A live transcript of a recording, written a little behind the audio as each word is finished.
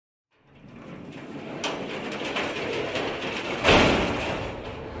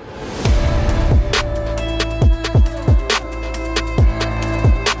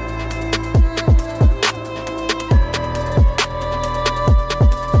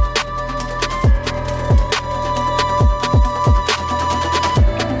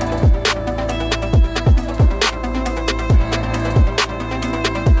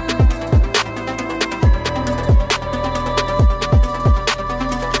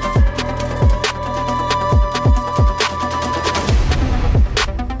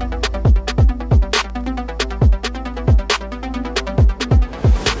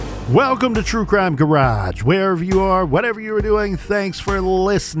Welcome to True Crime Garage. Wherever you are, whatever you are doing, thanks for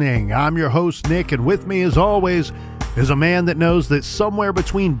listening. I'm your host, Nick, and with me, as always, is a man that knows that somewhere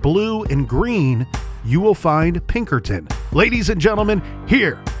between blue and green, you will find Pinkerton. Ladies and gentlemen,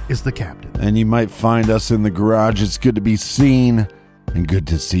 here is the captain. And you might find us in the garage. It's good to be seen and good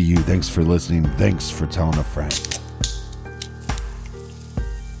to see you. Thanks for listening. Thanks for telling a friend.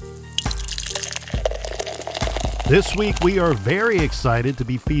 This week, we are very excited to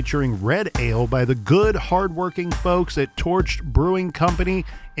be featuring Red Ale by the good, hardworking folks at Torched Brewing Company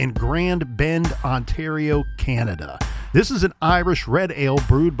in Grand Bend, Ontario, Canada. This is an Irish red ale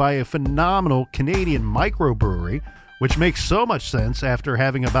brewed by a phenomenal Canadian microbrewery, which makes so much sense after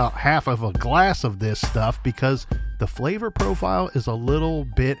having about half of a glass of this stuff because the flavor profile is a little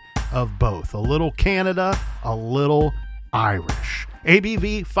bit of both. A little Canada, a little Irish.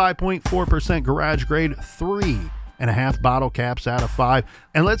 ABV 5.4% garage grade, 3.5 bottle caps out of 5.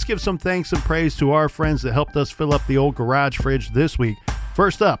 And let's give some thanks and praise to our friends that helped us fill up the old garage fridge this week.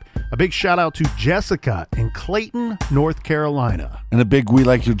 First up, a big shout out to Jessica in Clayton, North Carolina. And a big we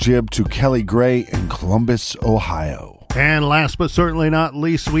like your jib to Kelly Gray in Columbus, Ohio. And last but certainly not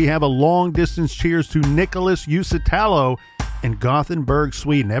least, we have a long distance cheers to Nicholas Usitalo in Gothenburg,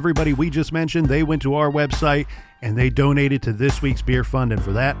 Sweden. Everybody we just mentioned, they went to our website and they donated to this week's beer fund, and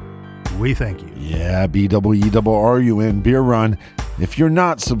for that, we thank you. Yeah, BEERUN, Beer Run. If you're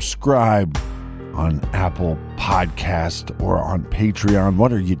not subscribed on Apple Podcast or on Patreon,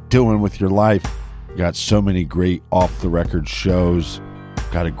 what are you doing with your life? You got so many great off-the-record shows.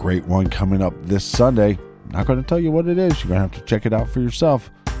 Got a great one coming up this Sunday. Not going to tell you what it is. You're going to have to check it out for yourself.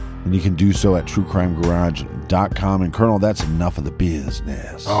 And you can do so at truecrimegarage.com. And Colonel, that's enough of the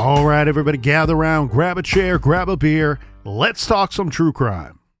business. All right, everybody, gather around, grab a chair, grab a beer. Let's talk some true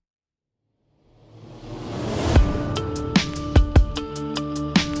crime.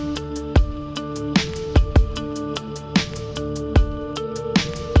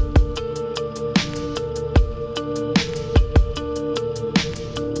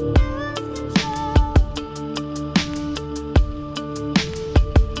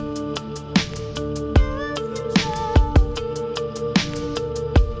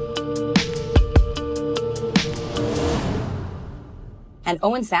 And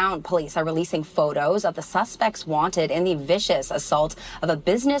Owen Sound Police are releasing photos of the suspects wanted in the vicious assault of a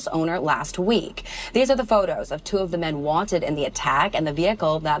business owner last week. These are the photos of two of the men wanted in the attack and the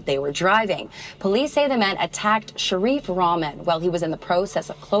vehicle that they were driving. Police say the men attacked Sharif Rahman while he was in the process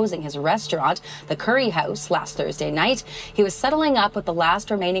of closing his restaurant, the Curry House, last Thursday night. He was settling up with the last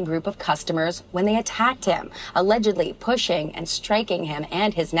remaining group of customers when they attacked him, allegedly pushing and striking him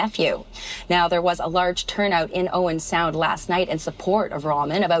and his nephew. Now, there was a large turnout in Owen Sound last night in support of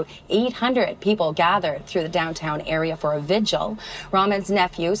Rahman. About 800 people gathered through the downtown area for a vigil. Rahman's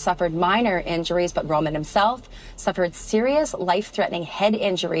nephew suffered minor injuries, but Rahman himself suffered serious life-threatening head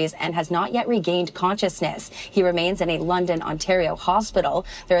injuries and has not yet regained consciousness. He remains in a London, Ontario hospital.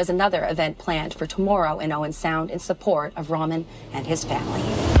 There is another event planned for tomorrow in Owen Sound in support of Rahman and his family.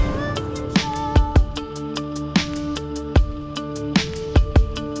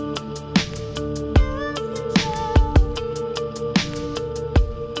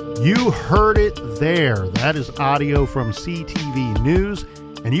 You heard it there. That is audio from CTV News,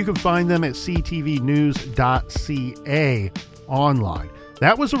 and you can find them at ctvnews.ca online.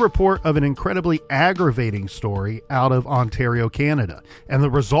 That was a report of an incredibly aggravating story out of Ontario, Canada, and the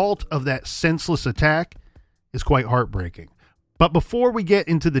result of that senseless attack is quite heartbreaking. But before we get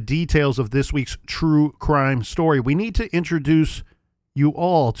into the details of this week's true crime story, we need to introduce you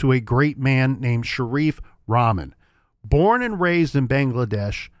all to a great man named Sharif Rahman. Born and raised in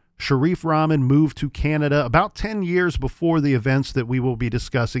Bangladesh, Sharif Rahman moved to Canada about 10 years before the events that we will be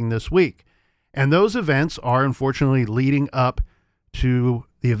discussing this week. And those events are unfortunately leading up to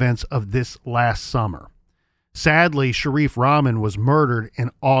the events of this last summer. Sadly, Sharif Rahman was murdered in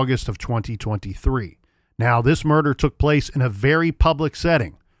August of 2023. Now, this murder took place in a very public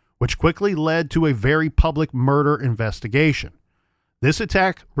setting, which quickly led to a very public murder investigation. This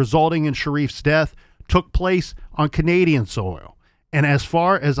attack resulting in Sharif's death took place on Canadian soil. And as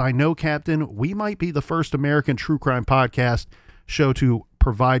far as I know, Captain, we might be the first American true crime podcast show to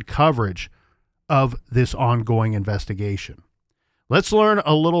provide coverage of this ongoing investigation. Let's learn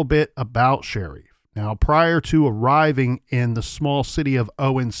a little bit about Sharif. Now, prior to arriving in the small city of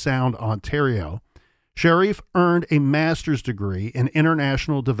Owen Sound, Ontario, Sharif earned a master's degree in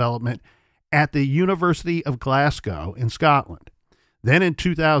international development at the University of Glasgow in Scotland. Then in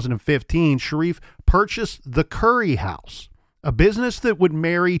 2015, Sharif purchased the Curry House, a business that would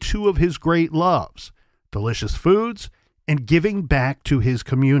marry two of his great loves, delicious foods and giving back to his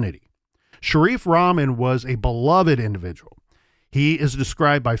community. Sharif Rahman was a beloved individual. He is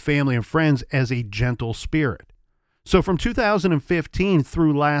described by family and friends as a gentle spirit. So from 2015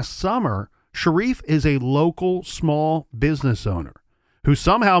 through last summer, Sharif is a local small business owner who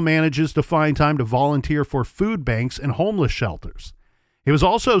somehow manages to find time to volunteer for food banks and homeless shelters. He was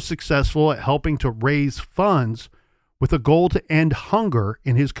also successful at helping to raise funds with a goal to end hunger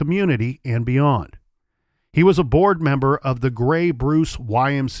in his community and beyond. He was a board member of the Grey Bruce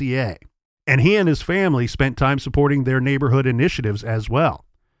YMCA, and he and his family spent time supporting their neighborhood initiatives as well.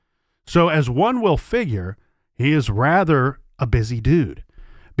 So as one will figure, he is rather a busy dude.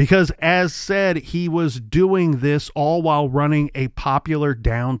 Because as said, he was doing this all while running a popular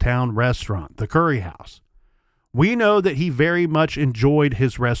downtown restaurant, the Curry House. We know that he very much enjoyed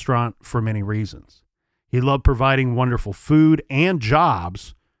his restaurant for many reasons. He loved providing wonderful food and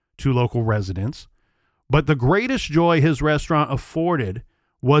jobs to local residents, but the greatest joy his restaurant afforded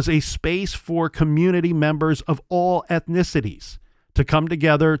was a space for community members of all ethnicities to come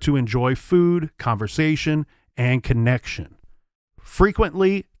together to enjoy food, conversation, and connection.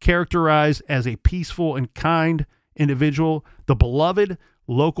 Frequently characterized as a peaceful and kind individual, the beloved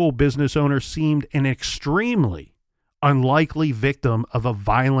local business owner seemed an extremely unlikely victim of a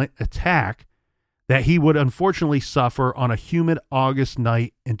violent attack that he would unfortunately suffer on a humid August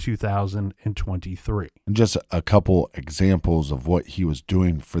night in 2023. And just a couple examples of what he was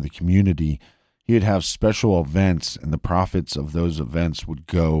doing for the community. He would have special events, and the profits of those events would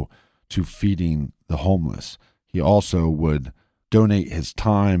go to feeding the homeless. He also would donate his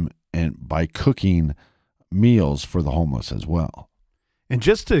time and by cooking meals for the homeless as well. And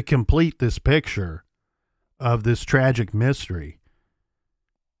just to complete this picture of this tragic mystery,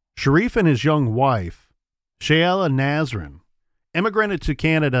 Sharif and his young wife, Shayla Nazrin, immigrated to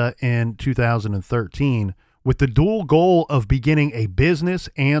Canada in 2013 with the dual goal of beginning a business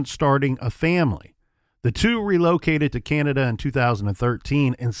and starting a family. The two relocated to Canada in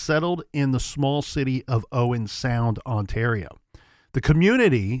 2013 and settled in the small city of Owen Sound, Ontario. The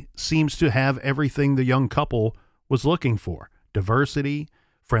community seems to have everything the young couple was looking for: diversity,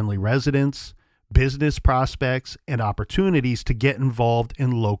 friendly residents, business prospects, and opportunities to get involved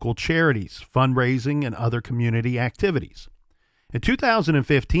in local charities, fundraising, and other community activities. In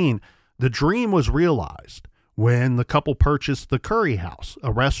 2015, the dream was realized when the couple purchased the Curry House,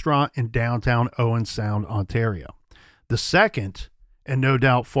 a restaurant in downtown Owen Sound, Ontario. The second, and no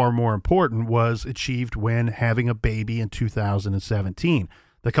doubt far more important, was achieved when having a baby in 2017.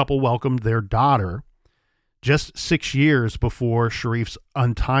 The couple welcomed their daughter just 6 years before Sharif's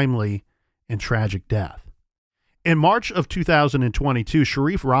untimely and tragic death. In March of 2022,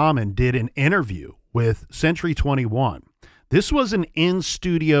 Sharif Rahman did an interview with Century 21. This was an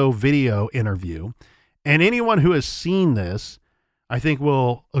in-studio video interview, and anyone who has seen this, I think,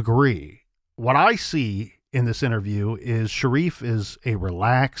 will agree. What I see in this interview is Sharif is a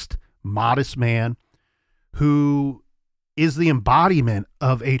relaxed, modest man who is the embodiment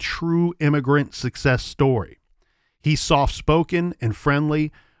of a true immigrant success story. He's soft-spoken and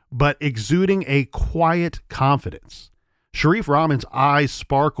friendly, but exuding a quiet confidence. Sharif Rahman's eyes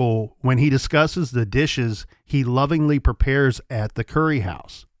sparkle when he discusses the dishes he lovingly prepares at the Curry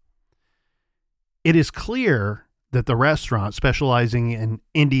House. It is clear that the restaurant, specializing in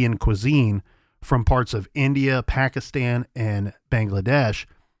Indian cuisine from parts of India, Pakistan, and Bangladesh,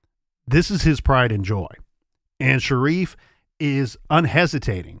 this is his pride and joy. And Sharif is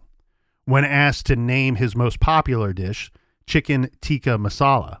unhesitating when asked to name his most popular dish, chicken tikka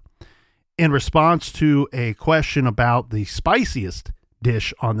masala. In response to a question about the spiciest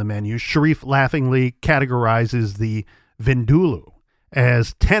dish on the menu, Sharif laughingly categorizes the vindaloo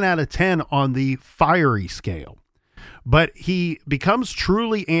as 10 out of 10 on the fiery scale. But he becomes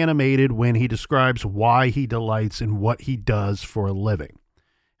truly animated when he describes why he delights in what he does for a living,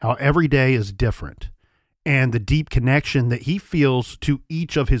 how every day is different, and the deep connection that he feels to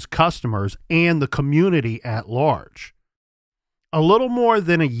each of his customers and the community at large. A little more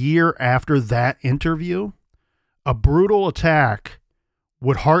than a year after that interview, a brutal attack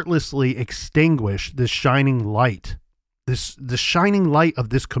would heartlessly extinguish this shining light, the shining light of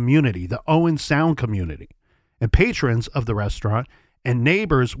this community, the Owen Sound community. And patrons of the restaurant and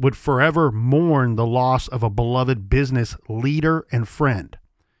neighbors would forever mourn the loss of a beloved business leader and friend.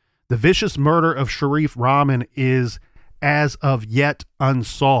 The vicious murder of Sharif Rahman is as of yet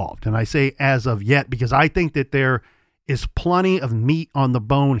unsolved. And I say as of yet because I think that there is plenty of meat on the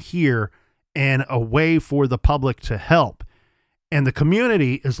bone here and a way for the public to help. And the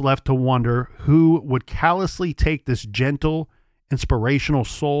community is left to wonder who would callously take this gentle, inspirational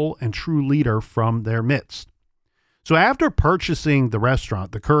soul and true leader from their midst. So after purchasing the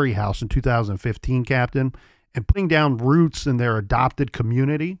restaurant, the Curry House, in 2015, Captain, and putting down roots in their adopted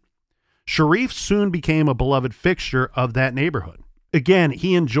community, Sharif soon became a beloved fixture of that neighborhood. Again,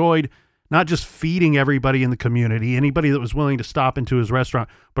 he enjoyed not just feeding everybody in the community, anybody that was willing to stop into his restaurant,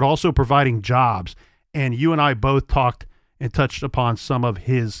 but also providing jobs. And you and I both talked and touched upon some of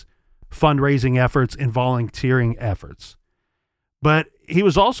his fundraising efforts and volunteering efforts. But he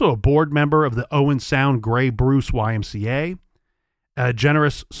was also a board member of the Owen Sound Grey Bruce YMCA, a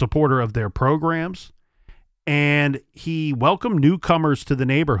generous supporter of their programs, and he welcomed newcomers to the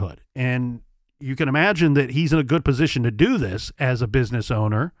neighborhood. And you can imagine that he's in a good position to do this as a business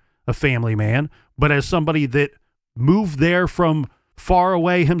owner, a family man, but as somebody that moved there from far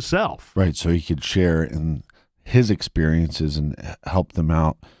away himself. Right, so he could share in his experiences and help them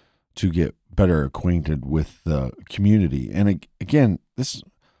out to get better acquainted with the community. And again, this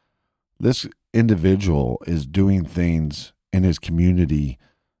individual is doing things in his community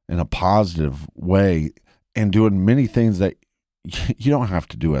in a positive way and doing many things that you don't have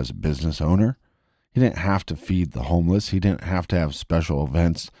to do as a business owner. He didn't have to feed the homeless. He didn't have to have special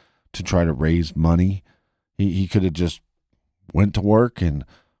events to try to raise money. He could have just went to work and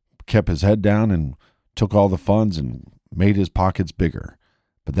kept his head down and took all the funds and made his pockets bigger.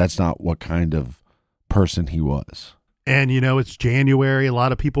 But that's not what kind of person he was. And, you know, it's January. A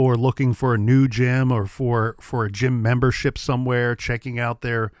lot of people are looking for a new gym or for a gym membership somewhere, checking out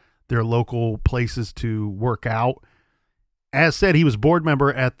their local places to work out. As said, he was board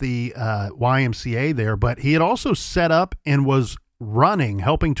member at the YMCA there, but he had also set up and was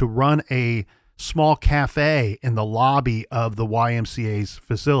helping to run a small cafe in the lobby of the YMCA's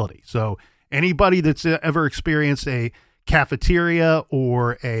facility. So anybody that's ever experienced a cafeteria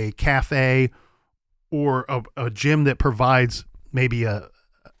or a cafe or a gym that provides maybe a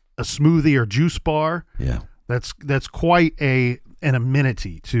smoothie or juice bar, that's quite an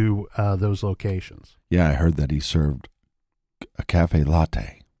amenity to those locations. Yeah, I heard that he served a cafe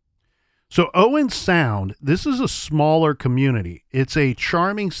latte. So Owen Sound, this is a smaller community. It's a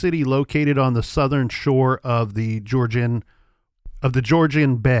charming city located on the southern shore of the Georgian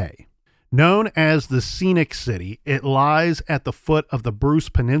Bay. Known as the Scenic City, it lies at the foot of the Bruce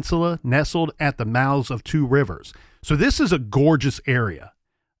Peninsula, nestled at the mouths of two rivers. So this is a gorgeous area.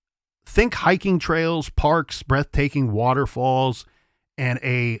 Think hiking trails, parks, breathtaking waterfalls, and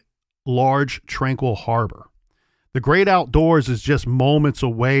a large, tranquil harbor. The great outdoors is just moments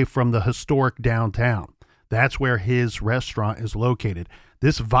away from the historic downtown. That's where his restaurant is located.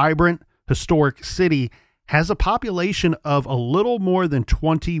 This vibrant, historic city has a population of a little more than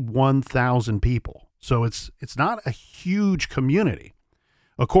 21,000 people. So it's not a huge community.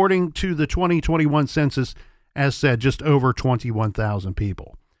 According to the 2021 census, as said, just over 21,000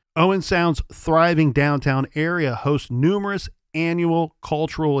 people. Owen Sound's thriving downtown area hosts numerous annual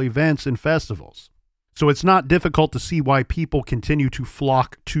cultural events and festivals. So it's not difficult to see why people continue to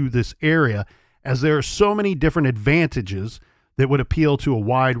flock to this area, as there are so many different advantages that would appeal to a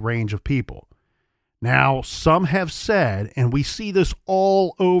wide range of people. Now, some have said, and we see this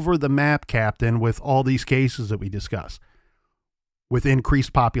all over the map, Captain, with all these cases that we discuss, with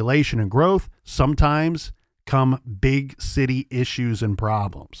increased population and growth, sometimes come big city issues and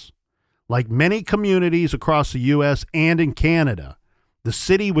problems. Like many communities across the U.S. and in Canada, the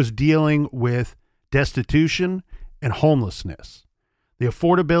city was dealing with destitution and homelessness, the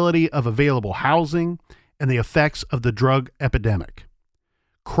affordability of available housing, and the effects of the drug epidemic.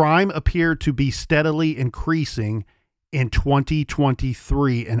 Crime appeared to be steadily increasing in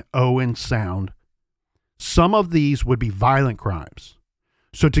 2023 in Owen Sound. Some of these would be violent crimes.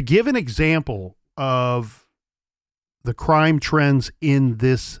 So to give an example of the crime trends in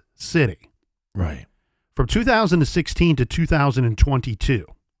this city, right, from 2016 to 2022,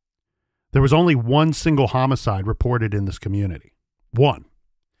 there was only one single homicide reported in this community. One.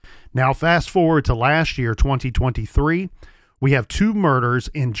 Now, fast forward to last year, 2023, we have 2 murders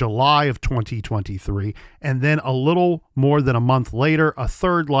in July of 2023, and then a little more than a month later, a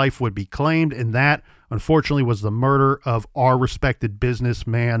third life would be claimed, and that, unfortunately, was the murder of our respected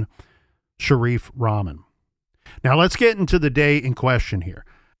businessman, Sharif Rahman. Now, let's get into the day in question here.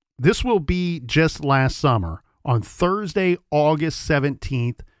 This will be just last summer, on Thursday, August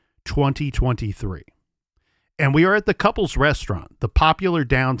 17th, 2023. And we are at the Couples Restaurant, the popular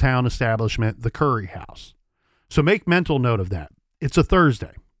downtown establishment, the Curry House. So make mental note of that. It's a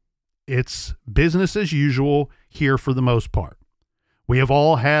Thursday. It's business as usual here for the most part. We have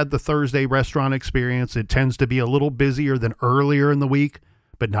all had the Thursday restaurant experience. It tends to be a little busier than earlier in the week,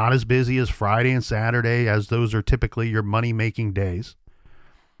 but not as busy as Friday and Saturday, as those are typically your money-making days.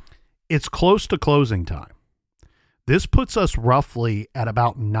 It's close to closing time. This puts us roughly at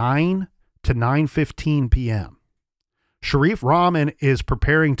about 9 to 9:15 p.m. Sharif Rahman is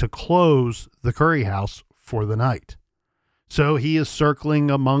preparing to close the curry house for the night. So he is circling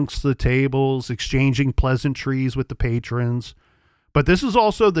amongst the tables, exchanging pleasantries with the patrons. But this is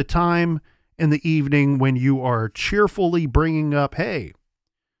also the time in the evening when you are cheerfully bringing up, hey,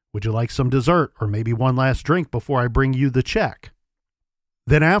 would you like some dessert or maybe one last drink before I bring you the check?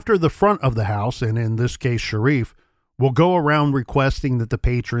 Then after the front of the house, and in this case Sharif, will go around requesting that the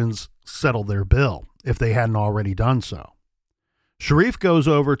patrons settle their bill if they hadn't already done so. Sharif goes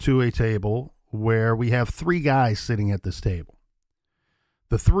over to a table where we have 3 guys sitting at this table.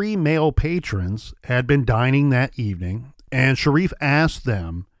 The 3 male patrons had been dining that evening, and Sharif asked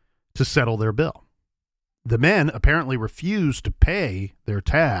them to settle their bill. The men apparently refused to pay their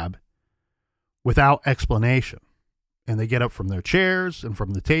tab without explanation, and they get up from their chairs and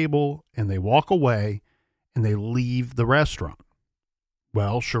from the table, and they walk away, and they leave the restaurant.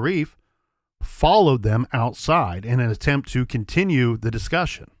 Well, Sharif followed them outside in an attempt to continue the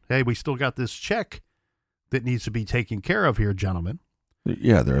discussion. Hey, we still got this check that needs to be taken care of here, gentlemen.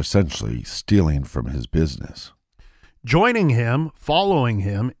 Yeah, they're essentially stealing from his business. Joining him, following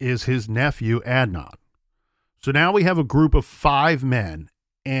him, is his nephew, Adnan. So now we have a group of 5 men,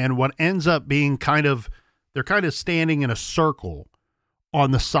 and what ends up being they're kind of standing in a circle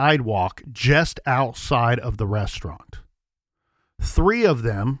on the sidewalk just outside of the restaurant. 3 of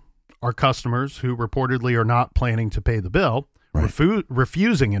them are customers who reportedly are not planning to pay the bill, right.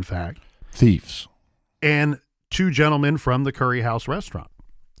 Refusing, in fact. Thieves. And 2 gentlemen from the Curry House restaurant.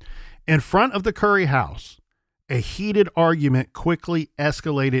 In front of the Curry House, a heated argument quickly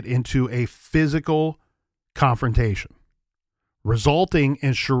escalated into a physical confrontation, resulting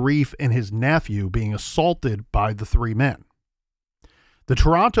in Sharif and his nephew being assaulted by the 3 men. The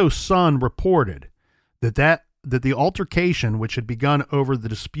Toronto Sun reported that the altercation, which had begun over the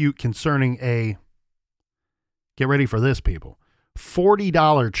dispute concerning a, get ready for this, people,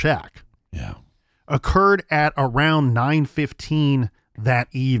 $40 check, occurred at around 9:15 that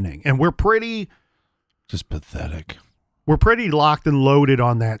evening. And we're pretty... just pathetic. We're pretty locked and loaded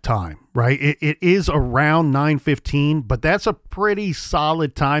on that time, right? It is around 9:15, but that's a pretty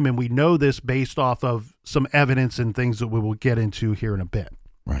solid time, and we know this based off of some evidence and things that we will get into here in a bit.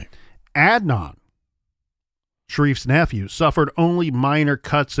 Right. Adnan, Sharif's nephew, suffered only minor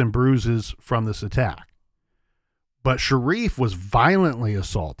cuts and bruises from this attack. But Sharif was violently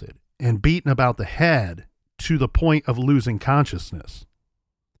assaulted and beaten about the head to the point of losing consciousness.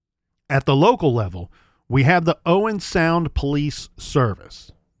 At the local level, we have the Owen Sound Police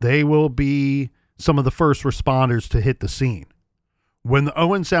Service. They will be some of the first responders to hit the scene. When the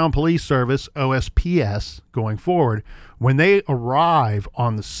Owen Sound Police Service, OSPS, going forward, when they arrive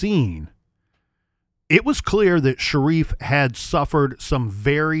on the scene, it was clear that Sharif had suffered some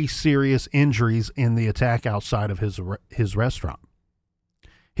very serious injuries in the attack outside of his restaurant.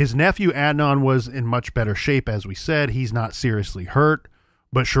 His nephew Adnan was in much better shape, as we said. He's not seriously hurt.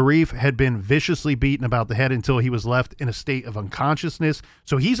 But Sharif had been viciously beaten about the head until he was left in a state of unconsciousness.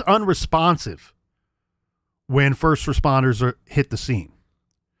 So he's unresponsive when first responders hit the scene.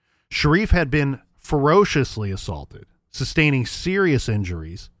 Sharif had been ferociously assaulted, sustaining serious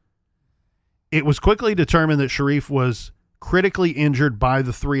injuries. It was quickly determined that Sharif was critically injured by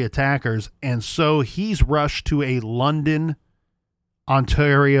the 3 attackers, and so he's rushed to a London,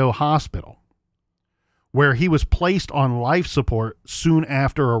 Ontario hospital, where he was placed on life support soon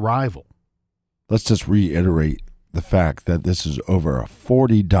after arrival. Let's just reiterate the fact that this is over a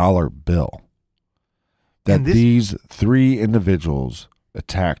 $40 bill. That these 3 individuals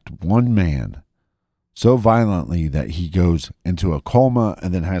attacked one man so violently that he goes into a coma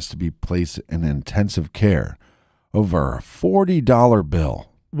and then has to be placed in intensive care over a $40 bill.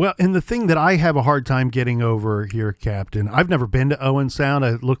 Well, and the thing that I have a hard time getting over here, Captain, I've never been to Owen Sound.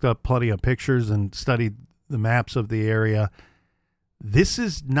 I looked up plenty of pictures and studied the maps of the area. This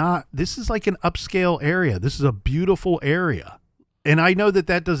is like an upscale area. This is a beautiful area. And I know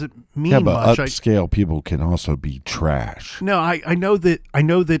that doesn't mean much. Upscale people can also be trash. No, I know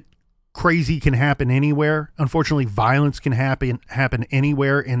that crazy can happen anywhere. Unfortunately, violence can happen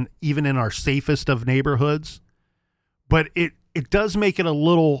anywhere, and even in our safest of neighborhoods. But it does make it a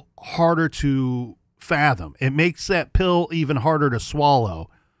little harder to fathom. It makes that pill even harder to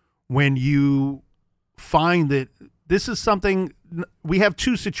swallow when you find that this is something. We have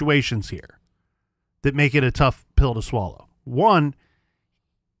 2 situations here that make it a tough pill to swallow. One,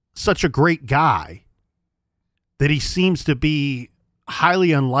 such a great guy that he seems to be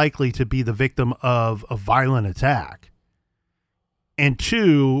highly unlikely to be the victim of a violent attack. And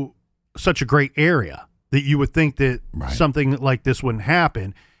 2, such a great area that you would think that Right. something like this wouldn't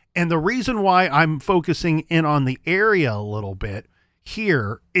happen. And the reason why I'm focusing in on the area a little bit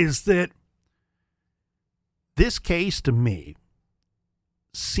here is that this case to me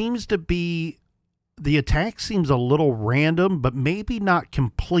seems to be, the attack seems a little random, but maybe not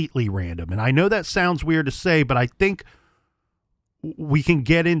completely random. And I know that sounds weird to say, but I think we can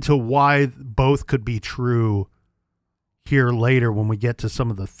get into why both could be true here later when we get to some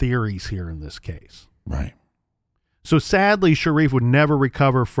of the theories here in this case. Right. So sadly, Sharif would never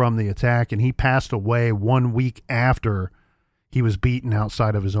recover from the attack, and he passed away 1 week after he was beaten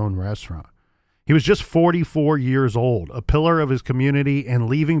outside of his own restaurant. He was just 44 years old, a pillar of his community, and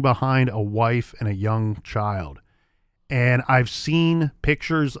leaving behind a wife and a young child. And I've seen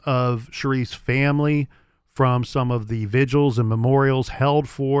pictures of Sharif's family from some of the vigils and memorials held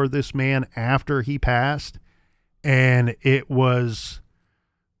for this man after he passed, and it was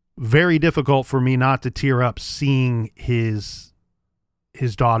very difficult for me not to tear up seeing his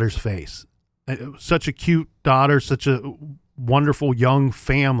daughter's face. Such a cute daughter, such a wonderful young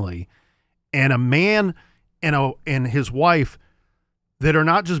family, and a man and his wife that are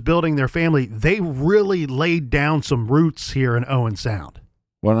not just building their family, they really laid down some roots here in Owen Sound.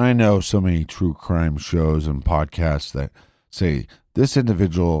 Well, I know so many true crime shows and podcasts that say this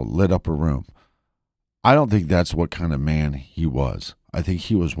individual lit up a room. I don't think that's what kind of man he was. I think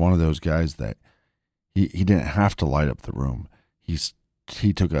he was one of those guys that he didn't have to light up the room.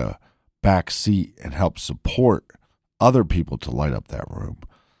 He took a back seat and helped support other people to light up that room.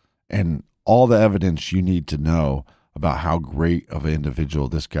 And all the evidence you need to know about how great of an individual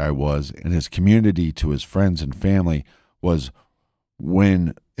this guy was in his community to his friends and family was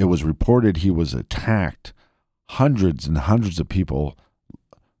when it was reported he was attacked. Hundreds and hundreds of people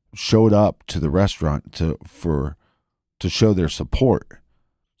showed up to the restaurant to show their support.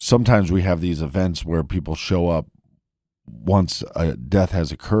 Sometimes we have these events where people show up once a death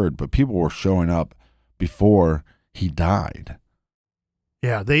has occurred, but people were showing up before he died.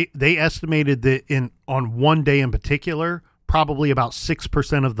 Yeah, they estimated that on one day in particular, probably about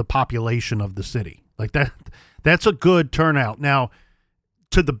 6% of the population of the city. Like that's a good turnout. Now,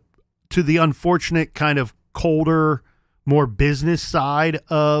 to the unfortunate kind of colder, more business side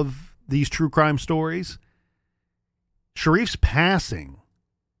of these true crime stories, Sharif's passing,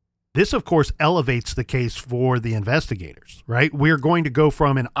 this of course elevates the case for the investigators, right? We're going to go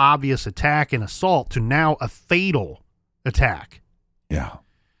from an obvious attack and assault to now a fatal attack. Yeah.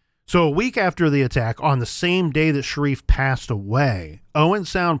 So a week after the attack, on the same day that Sharif passed away, Owen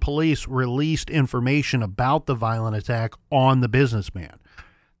Sound Police released information about the violent attack on the businessman.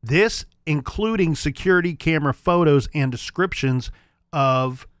 This including security camera photos and descriptions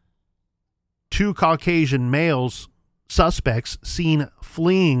of two Caucasian males suspects seen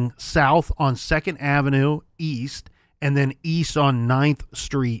fleeing south on 2nd Avenue East and then east on 9th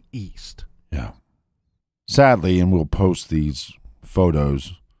Street East. Yeah. Sadly, and we'll post these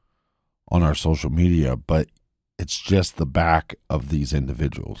photos on our social media, but it's just the back of these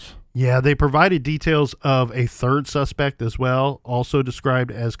individuals. Yeah, they provided details of a third suspect as well, also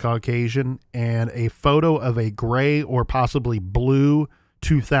described as Caucasian, and a photo of a gray or possibly blue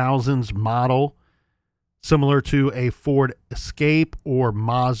 2000s model, similar to a Ford Escape or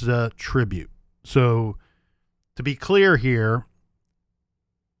Mazda Tribute. So, to be clear here,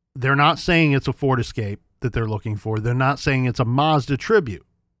 they're not saying it's a Ford Escape that they're looking for. They're not saying it's a Mazda Tribute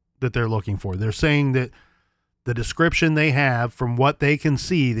that they're looking for. They're saying that the description they have, from what they can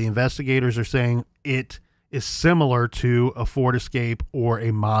see, the investigators are saying it is similar to a Ford Escape or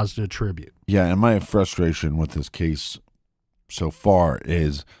a Mazda Tribute. Yeah, and my frustration with this case so far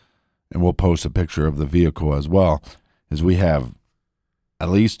is, and we'll post a picture of the vehicle as well, is we have at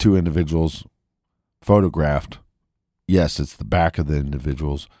least two individuals photographed. Yes, it's the back of the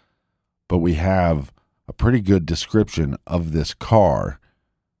individuals, but we have a pretty good description of this car.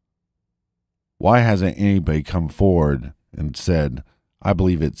 Why hasn't anybody come forward and said, I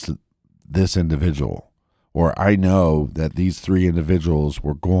believe it's this individual, or I know that these three individuals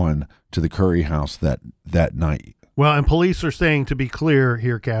were going to the Curry house that night? Well, and police are saying, to be clear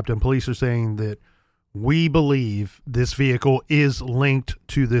here, Captain, police are saying that we believe this vehicle is linked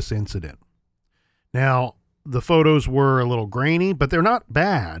to this incident. Now, the photos were a little grainy, but they're not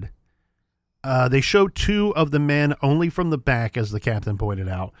bad. They show two of the men only from the back, as the captain pointed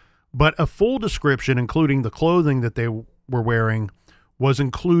out. But a full description, including the clothing that they were wearing, was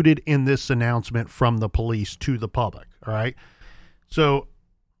included in this announcement from the police to the public. All right. So,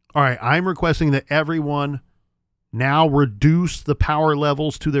 all right, I'm requesting that everyone now reduce the power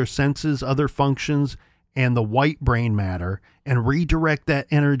levels to their senses, other functions, and the white brain matter and redirect that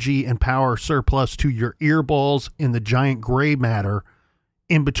energy and power surplus to your earballs and the giant gray matter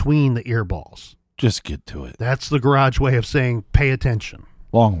in between the earballs. Just get to it. That's the garage way of saying pay attention.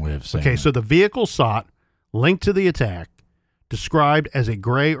 Long way of saying Okay, it. so the vehicle sought, linked to the attack, described as a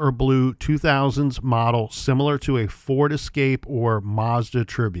gray or blue 2000s model similar to a Ford Escape or Mazda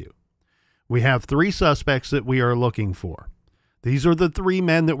Tribute. We have 3 suspects that we are looking for. These are the 3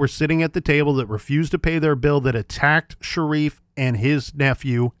 men that were sitting at the table that refused to pay their bill that attacked Sharif and his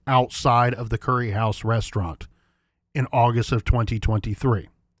nephew outside of the Curry House restaurant in August of 2023.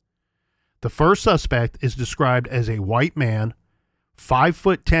 The first suspect is described as a white man, 5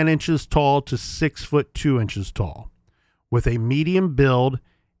 foot 10 inches tall to 6 foot 2 inches tall, with a medium build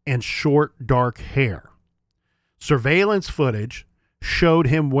and short dark hair. Surveillance footage showed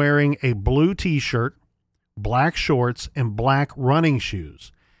him wearing a blue t-shirt, black shorts, and black running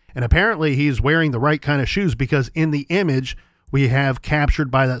shoes. And apparently he's wearing the right kind of shoes because in the image we have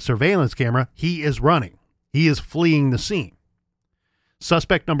captured by that surveillance camera, he is running. He is fleeing the scene.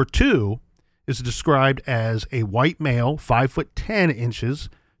 Suspect number 2 is described as a white male, 5 foot 10 inches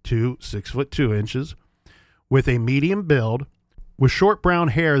to 6 foot 2 inches, with a medium build, with short brown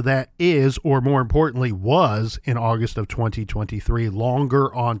hair that is, or more importantly was, in August of 2023,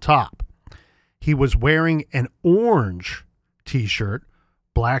 longer on top. He was wearing an orange t-shirt,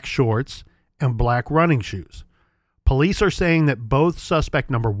 black shorts, and black running shoes. Police are saying that both suspect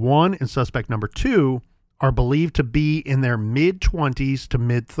number 1 and suspect number 2 are believed to be in their mid-20s to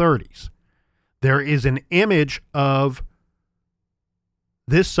mid-30s. There is an image of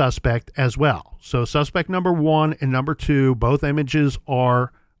this suspect as well. So suspect number 1 and number 2, both images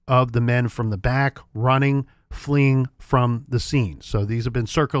are of the men from the back running, fleeing from the scene. So these have been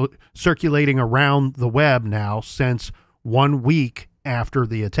circulating around the web now since 1 week after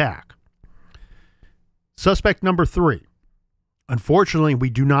the attack. Suspect number 3. Unfortunately, we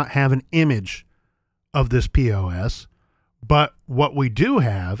do not have an image of this POS, but what we do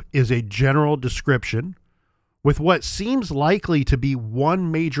have is a general description with what seems likely to be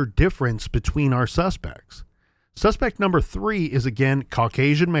one major difference between our suspects. Suspect number 3 is again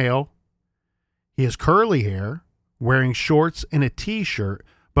Caucasian male. He has curly hair, wearing shorts and a t-shirt,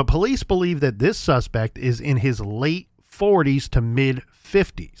 but police believe that this suspect is in his late 40s to mid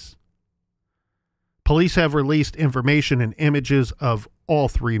 50s. Police have released information and images of all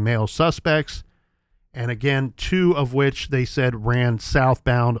 3 male suspects, and again, 2 of which they said ran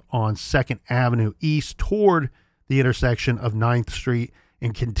southbound on 2nd Avenue East toward the intersection of 9th Street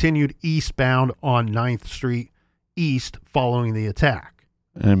and continued eastbound on 9th Street East following the attack.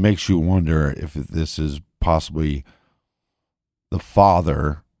 And it makes you wonder if this is possibly the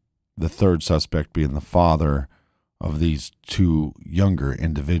father, the third suspect being the father of these 2 younger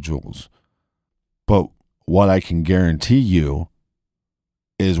individuals. But what I can guarantee you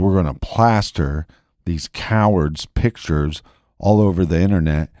is we're going to plaster these cowards' pictures all over the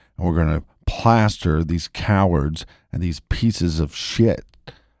internet, and we're going to plaster these cowards and these pieces of shit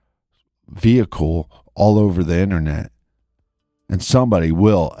vehicle all over the internet, and somebody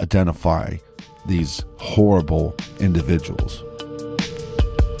will identify these horrible individuals.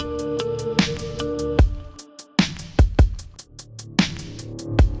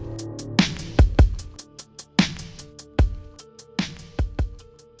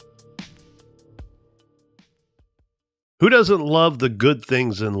 Who doesn't love the good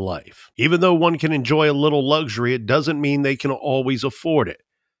things in life? Even though one can enjoy a little luxury, it doesn't mean they can always afford it.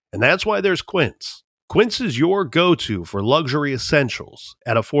 And that's why there's Quince. Quince is your go-to for luxury essentials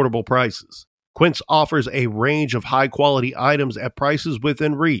at affordable prices. Quince offers a range of high-quality items at prices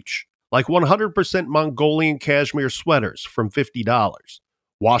within reach, like 100% Mongolian cashmere sweaters from $50,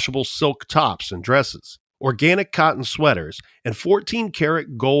 washable silk tops and dresses, organic cotton sweaters, and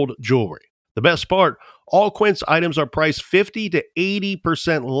 14-karat gold jewelry. The best part, all Quince items are priced 50 to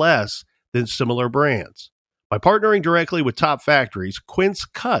 80% less than similar brands. By partnering directly with top factories, Quince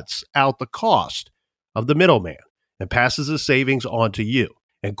cuts out the cost of the middleman and passes the savings on to you.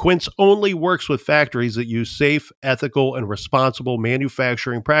 And Quince only works with factories that use safe, ethical, and responsible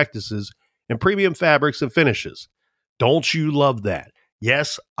manufacturing practices and premium fabrics and finishes. Don't you love that?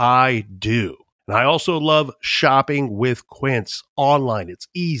 Yes, I do. And I also love shopping with Quince online. It's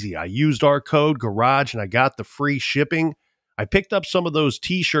easy. I used our code GARAGE and I got the free shipping. I picked up some of those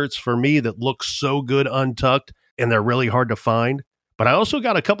t-shirts for me that look so good untucked and they're really hard to find. But I also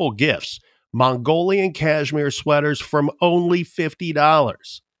got a couple gifts. Mongolian cashmere sweaters from only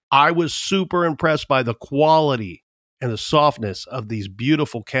 $50. I was super impressed by the quality and the softness of these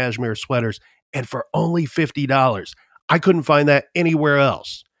beautiful cashmere sweaters. And for only $50, I couldn't find that anywhere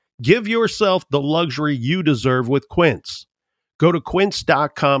else. Give yourself the luxury you deserve with Quince. Go to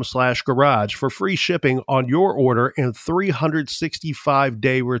quince.com/garage for free shipping on your order and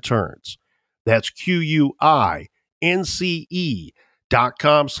 365-day returns. That's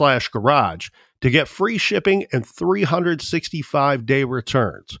QUINCE.com/garage to get free shipping and 365-day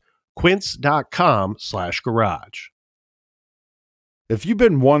returns. Quince.com/garage. If you've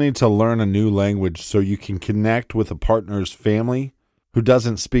been wanting to learn a new language so you can connect with a partner's family who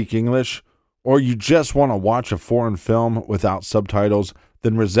doesn't speak English, or you just want to watch a foreign film without subtitles,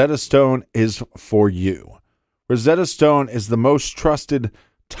 then Rosetta Stone is for you. Rosetta Stone is the most trusted,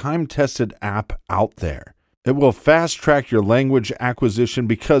 time-tested app out there. It will fast-track your language acquisition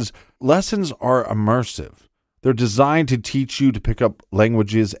because lessons are immersive. They're designed to teach you to pick up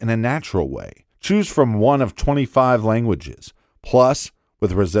languages in a natural way. Choose from one of 25 languages. Plus,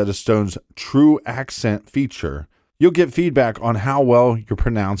 with Rosetta Stone's True Accent feature, you'll get feedback on how well you're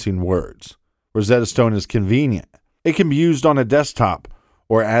pronouncing words. Rosetta Stone is convenient. It can be used on a desktop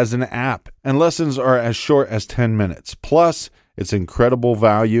or as an app, and lessons are as short as 10 minutes. Plus, it's incredible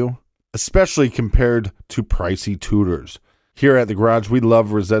value, especially compared to pricey tutors. Here at The Garage, we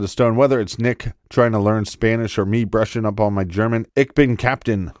love Rosetta Stone. Whether it's Nick trying to learn Spanish or me brushing up on my German, ich bin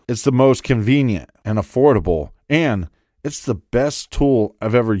Captain. It's the most convenient and affordable, and it's the best tool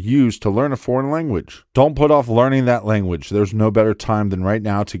I've ever used to learn a foreign language. Don't put off learning that language. There's no better time than right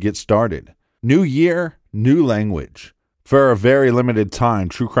now to get started. New year, new language. For a very limited time,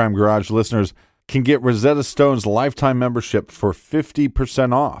 True Crime Garage listeners can get Rosetta Stone's lifetime membership for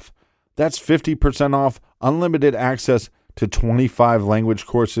 50% off. That's 50% off unlimited access to 25 language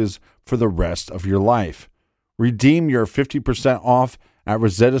courses for the rest of your life. Redeem your 50% off at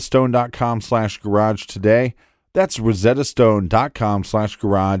rosettastone.com/garage today. That's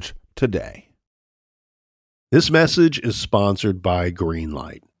rosettastone.com/garage today. This message is sponsored by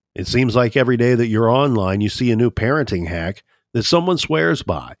Greenlight. It seems like every day that you're online, you see a new parenting hack that someone swears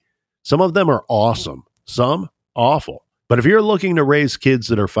by. Some of them are awesome, some awful. But if you're looking to raise kids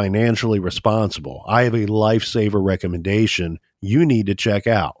that are financially responsible, I have a lifesaver recommendation you need to check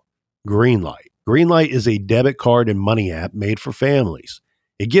out. Greenlight. Greenlight is a debit card and money app made for families.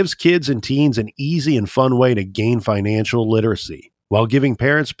 It gives kids and teens an easy and fun way to gain financial literacy while giving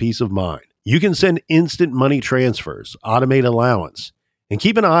parents peace of mind. You can send instant money transfers, automate allowance, and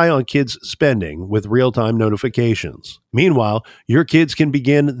keep an eye on kids' spending with real-time notifications. Meanwhile, your kids can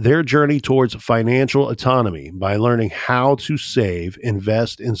begin their journey towards financial autonomy by learning how to save,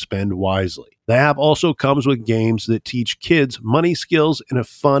 invest, and spend wisely. The app also comes with games that teach kids money skills in a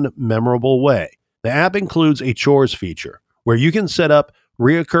fun, memorable way. The app includes a chores feature where you can set up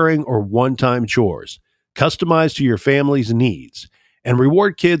reoccurring or one-time chores, customized to your family's needs, and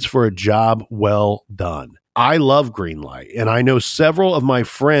reward kids for a job well done. I love Greenlight, and I know several of my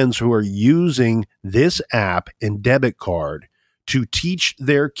friends who are using this app and debit card to teach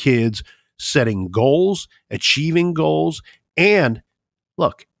their kids setting goals, achieving goals, and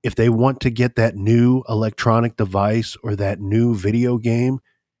look, if they want to get that new electronic device or that new video game,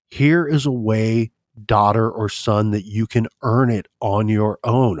 here is a way, daughter or son, that you can earn it on your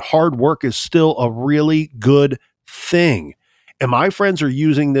own. Hard work is still a really good thing. And my friends are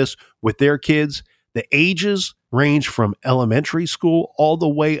using this with their kids. The ages range from elementary school all the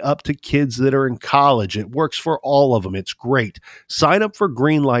way up to kids that are in college. It works for all of them. It's great. Sign up for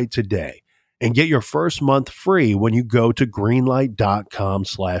Greenlight today and get your first month free when you go to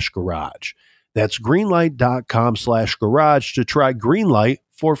greenlight.com/garage. That's greenlight.com/garage to try Greenlight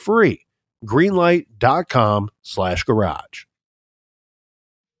for free. Greenlight.com/garage.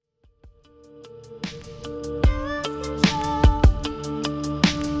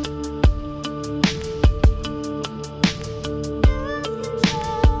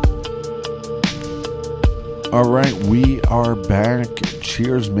 All right, we are back.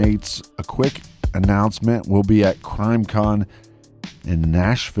 Cheers, mates. A quick announcement. We'll be at CrimeCon in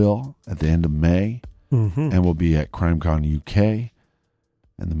Nashville at the end of May, and we'll be at CrimeCon UK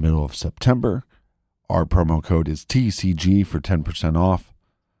in the middle of September. Our promo code is TCG for 10% off.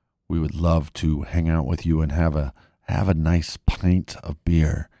 We would love to hang out with you and have a nice pint of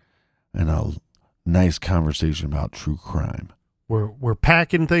beer and a nice conversation about true crime. We're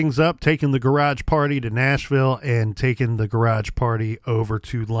packing things up, taking the garage party to Nashville and taking the garage party over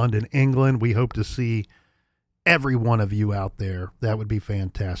to London, England. We hope to see every one of you out there. That would be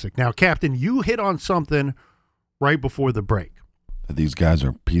fantastic. Now, Captain, you hit on something right before the break. These guys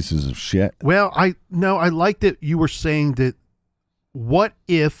are pieces of shit. Well, I like that you were saying that what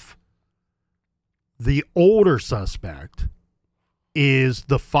if the older suspect is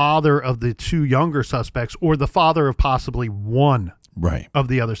the father of the two younger suspects, or the father of possibly one right. of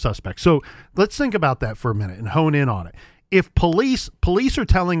the other suspects. So let's think about that for a minute and hone in on it. If police are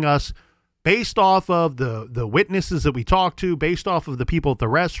telling us, based off of the witnesses that we talked to, based off of the people at the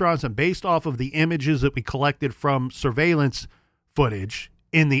restaurants, and based off of the images that we collected from surveillance footage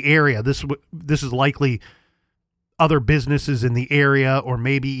in the area, this is likely other businesses in the area or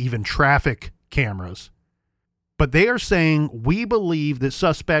maybe even traffic cameras. But they are saying, we believe that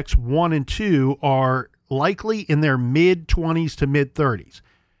suspects 1 and 2 are likely in their mid-20s to mid-30s.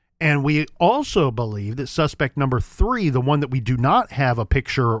 And we also believe that suspect number 3, the one that we do not have a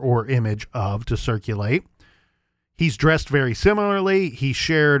picture or image of to circulate, he's dressed very similarly. He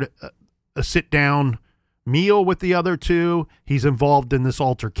shared a sit-down meal with the other 2. He's involved in this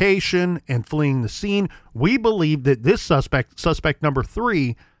altercation and fleeing the scene. We believe that this suspect number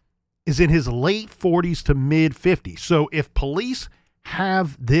 3, is in his late 40s to mid 50s. So if police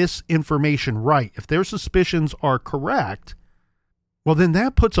have this information right, if their suspicions are correct, well, then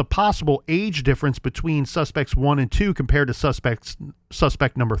that puts a possible age difference between suspects 1 and 2 compared to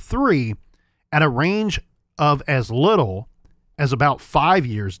suspect number 3 at a range of as little as about 5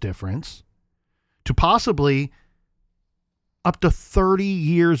 years difference to possibly up to 30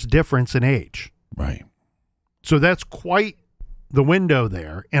 years difference in age. Right. So that's quite the window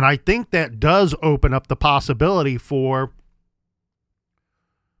there. And I think that does open up the possibility for,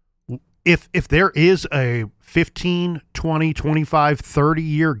 if there is a 15, 20, 25,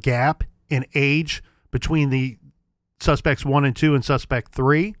 30-year gap in age between the suspects 1 and 2 and suspect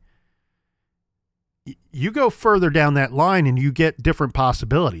 3, you go further down that line and you get different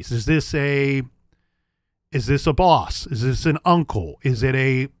possibilities. Is this a boss? Is this an uncle? Is it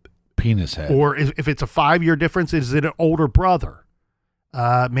a penis head? Or if it's a 5-year difference, is it an older brother?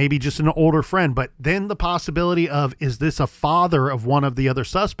 Maybe just an older friend. But then the possibility of, is this a father of one of the other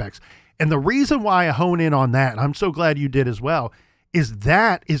suspects? And the reason why I hone in on that, and I'm so glad you did as well, is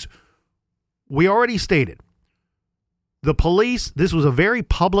we already stated, the police, this was a very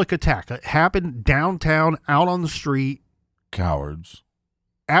public attack. It happened downtown, out on the street. Cowards.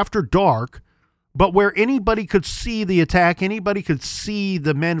 After dark, but where anybody could see the attack, anybody could see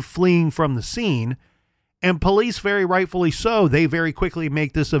the men fleeing from the scene. And police, very rightfully so, they very quickly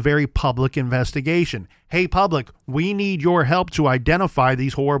make this a very public investigation. Hey, public, we need your help to identify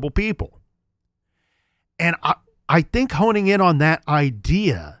these horrible people. And I think honing in on that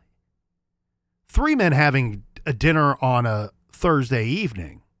idea, 3 men having a dinner on a Thursday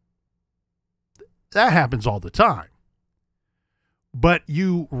evening, that happens all the time. But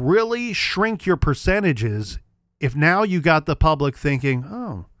you really shrink your percentages if now you got the public thinking,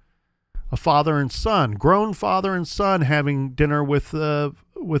 oh, a father and son, grown father and son having dinner with a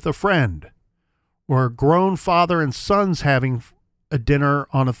friend, or grown father and sons having a dinner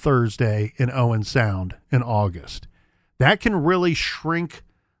on a Thursday in Owen Sound in August. That can really shrink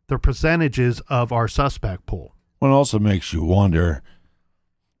the percentages of our suspect pool. Well, it also makes you wonder,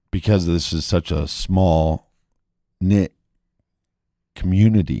 because this is such a small knit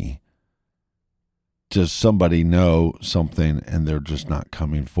community, does somebody know something and they're just not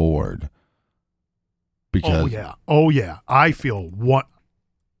coming forward? Because oh yeah, I feel what,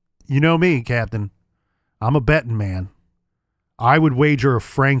 you know me, Captain, I'm a betting man. I would wager a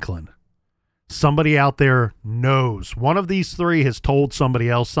Franklin. Somebody out there knows. One of these 3 has told somebody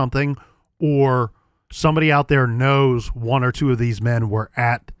else something, or somebody out there knows 1 or 2 of these men were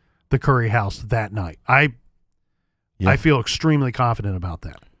at the Curry house that night. I feel extremely confident about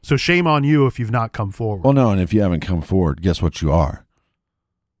that. So shame on you if you've not come forward. Well, no, and if you haven't come forward, guess what you are?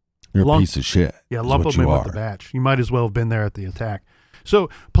 You're a piece of shit. Yeah, lump them in with the batch. You might as well have been there at the attack. So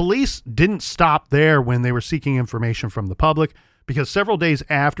police didn't stop there when they were seeking information from the public, because several days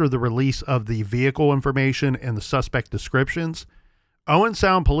after the release of the vehicle information and the suspect descriptions, Owen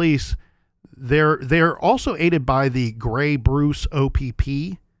Sound Police, they're also aided by the Gray Bruce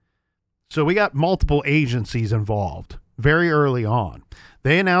OPP. So we got multiple agencies involved very early on.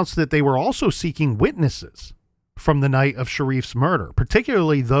 They announced that they were also seeking witnesses from the night of Sharif's murder,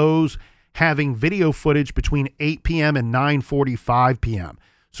 particularly those having video footage between 8 p.m. and 9:45 p.m.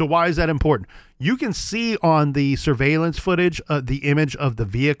 So why is that important? You can see on the surveillance footage, the image of the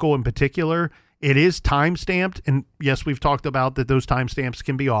vehicle in particular. It is time-stamped, and yes, we've talked about that those timestamps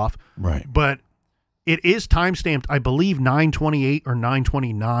can be off. Right. But it is time-stamped, I believe, 9:28 or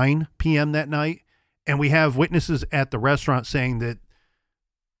 9:29 p.m. that night, and we have witnesses at the restaurant saying that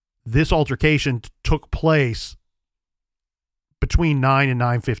this altercation took place between 9 and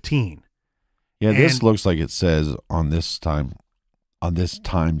 9:15. Yeah, this looks like it says on this timestamp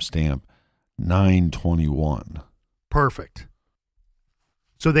 9:21. Perfect.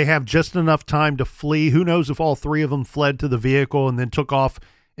 So they have just enough time to flee. Who knows if all three of them fled to the vehicle and then took off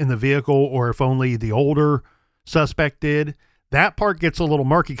in the vehicle, or if only the older suspect did. That part gets a little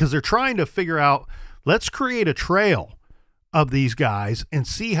murky because they're trying to figure out, let's create a trail of these guys and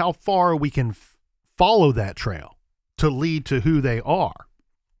see how far we can follow that trail to lead to who they are.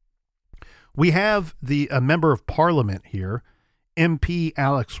 We have a member of parliament here, MP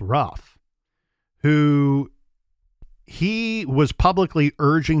Alex Ruff, who he was publicly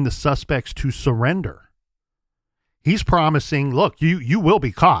urging the suspects to surrender. He's promising, look, you will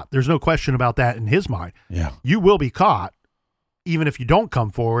be caught. There's no question about that in his mind. Yeah. You will be caught. Even if you don't come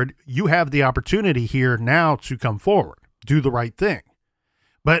forward, you have the opportunity here now to come forward, do the right thing.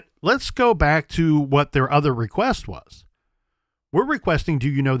 But let's go back to what their other request was. We're requesting, do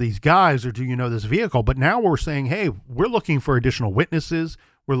you know these guys or do you know this vehicle? But now we're saying, hey, we're looking for additional witnesses.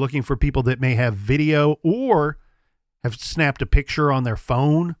 We're looking for people that may have video or have snapped a picture on their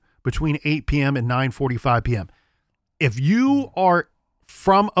phone between 8 p.m. and 9:45 p.m. If you are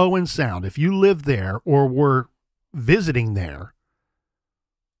from Owen Sound, if you live there or were visiting there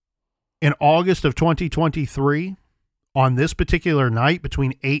in August of 2023 on this particular night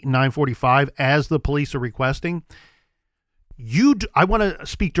between 8 and 9:45, as the police are requesting, I want to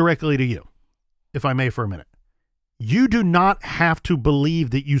speak directly to you, if I may, for a minute. You do not have to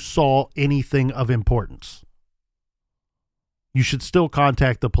believe that you saw anything of importance. You should still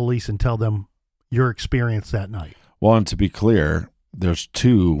contact the police and tell them your experience that night. Well, and to be clear, there's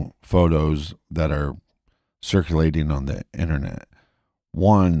two photos that are circulating on the internet.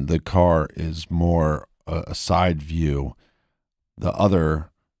 One, the car is more a side view. The other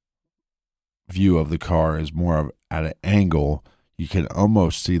view of the car is more of at an angle. You can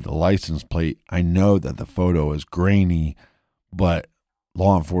almost see the license plate. I know that the photo is grainy, but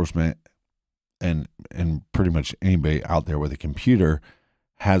law enforcement and pretty much anybody out there with a computer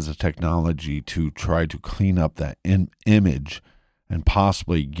has the technology to try to clean up that image and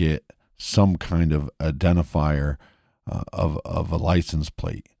possibly get some kind of identifier of a license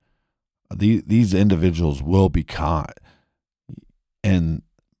plate. These individuals will be caught, and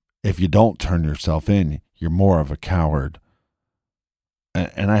if you don't turn yourself in, you're more of a coward.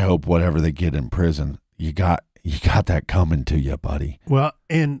 And I hope whatever they get in prison, you got that coming to you, buddy. Well,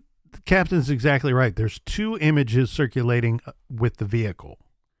 and the captain's exactly right. There's two images circulating with the vehicle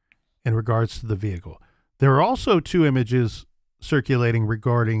in regards to the vehicle. There are also two images circulating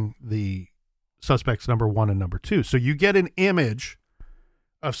regarding the suspects number 1 and number 2. So you get an image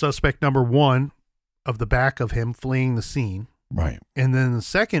of suspect number 1 of the back of him fleeing the scene. Right. And then the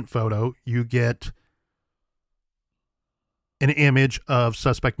second photo, you get an image of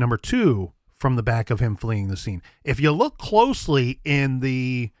suspect number 2 from the back of him fleeing the scene. If you look closely in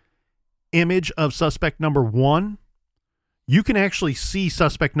the image of suspect number 1, you can actually see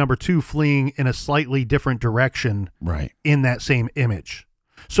suspect number 2 fleeing in a slightly different direction, right, in that same image.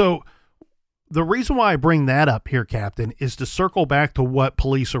 So the reason why I bring that up here, Captain, is to circle back to what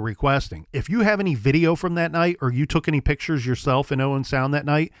police are requesting. If you have any video from that night or you took any pictures yourself in Owen Sound that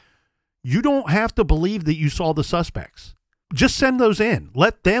night, you don't have to believe that you saw the suspects. Just send those in.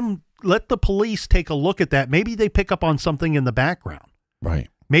 Let the police take a look at that. Maybe they pick up on something in the background. Right.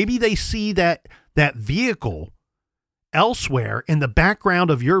 Maybe they see that vehicle elsewhere in the background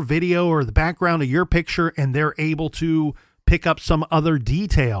of your video or the background of your picture, and they're able to pick up some other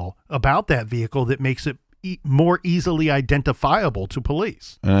detail about that vehicle that makes it more easily identifiable to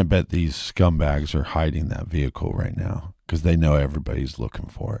police. And I bet these scumbags are hiding that vehicle right now because they know everybody's looking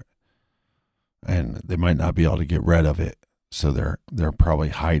for it, and they might not be able to get rid of it. So they're probably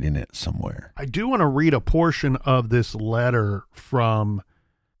hiding it somewhere. I do want to read a portion of this letter from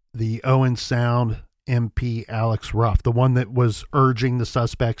the Owen Sound MP Alex Ruff, the one that was urging the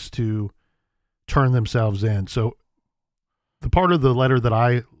suspects to turn themselves in. So the part of the letter that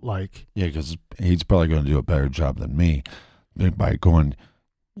I like. Yeah, because he's probably going to do a better job than me by going,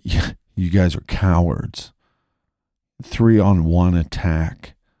 yeah, you guys are cowards. 3-on-1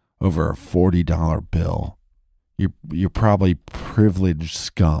 attack over a $40 bill. You're probably privileged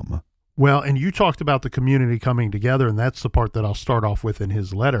scum. Well, and you talked about the community coming together, and that's the part that I'll start off with in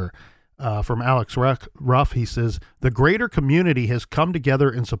his letter. From Alex Ruff, he says, the greater community has come together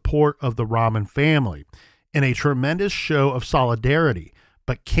in support of the Rahman family in a tremendous show of solidarity,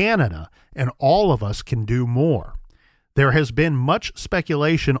 but Canada and all of us can do more. There has been much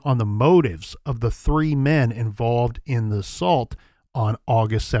speculation on the motives of the 3 men involved in the assault on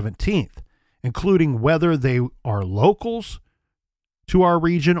August 17th, including whether they are locals to our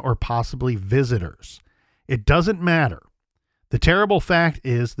region or possibly visitors. It doesn't matter. The terrible fact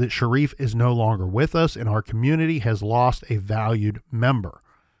is that Sharif is no longer with us, and our community has lost a valued member.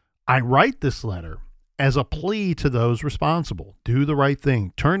 I write this letter as a plea to those responsible. Do the right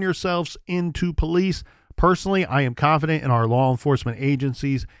thing. Turn yourselves into police. Personally, I am confident in our law enforcement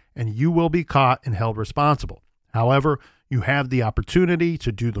agencies, and you will be caught and held responsible. However, you have the opportunity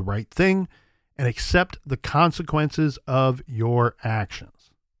to do the right thing and accept the consequences of your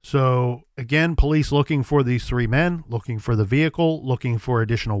actions. So, again, police looking for these three men, looking for the vehicle, looking for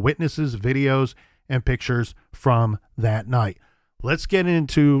additional witnesses, videos, and pictures from that night. Let's get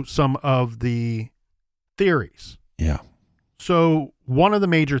into some of the theories. Yeah. So one of the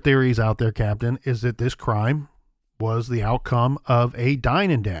major theories out there, Captain, is that this crime was the outcome of a dine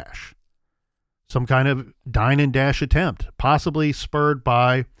and dash, some kind of dine and dash attempt, possibly spurred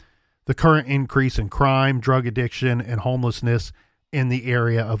by the current increase in crime, drug addiction, and homelessness in the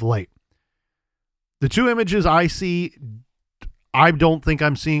area of late. The two images I see, I don't think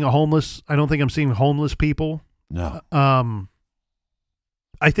I'm seeing homeless people. No.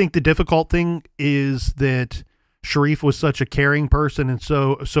 I think the difficult thing is that Sharif was such a caring person and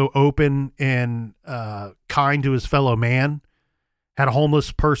so open and kind to his fellow man. Had a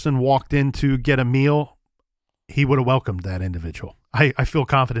homeless person walked in to get a meal, he would have welcomed that individual. I feel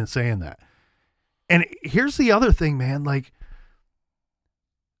confident saying that. And here's the other thing, man. Like,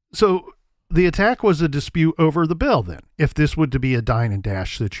 so the attack was a dispute over the bill then, if this would to be a dine and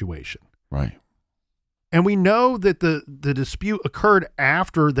dash situation. Right. And we know that the dispute occurred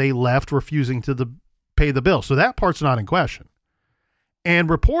after they left, refusing to pay the bill. So that part's not in question. And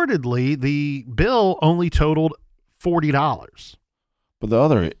reportedly, the bill only totaled $40. But the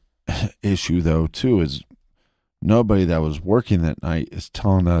other issue, though, too, is nobody that was working that night is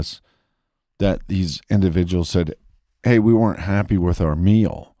telling us that these individuals said, hey, we weren't happy with our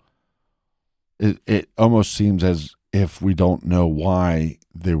meal. It almost seems as if we don't know why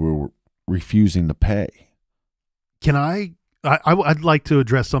they were refusing to pay. Can I'd like to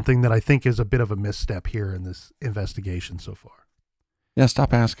address something that I think is a bit of a misstep here in this investigation so far. Yeah,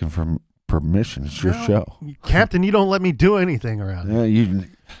 stop asking for permission. It's your show. Captain, you don't let me do anything around here. Yeah,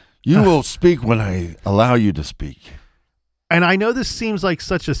 you will speak when I allow you to speak. And I know this seems like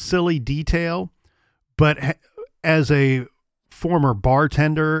such a silly detail, but as a former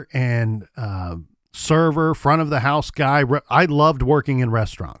bartender and server, front of the house guy, I loved working in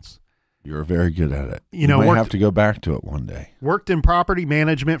restaurants. You're very good at it. You might have to go back to it one day. Worked in property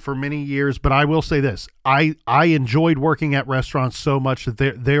management for many years, but I will say this. I enjoyed working at restaurants so much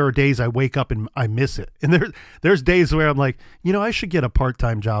that there are days I wake up and I miss it. And there's days where I'm like, I should get a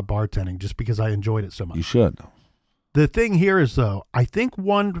part-time job bartending just because I enjoyed it so much. You should. The thing here is, though, I think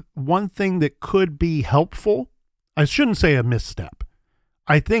one thing that could be helpful, I shouldn't say a misstep.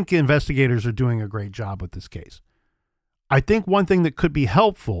 I think investigators are doing a great job with this case. I think one thing that could be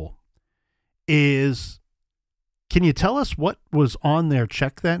helpful is, can you tell us what was on their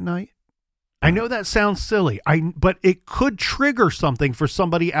check that night? I know that sounds silly, but it could trigger something for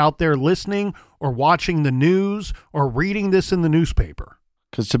somebody out there listening or watching the news or reading this in the newspaper.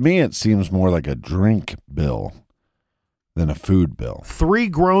 Because to me, it seems more like a drink bill than a food bill. 3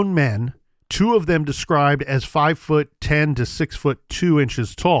 grown men, 2 of them described as 5'10" to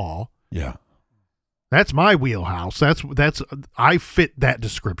 6'2" tall. Yeah. That's my wheelhouse. I fit that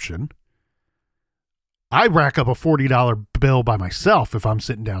description. I rack up a $40 bill by myself if I'm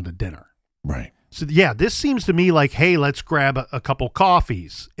sitting down to dinner. Right. So yeah, this seems to me like, hey, let's grab a couple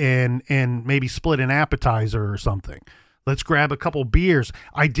coffees and maybe split an appetizer or something. Let's grab a couple beers.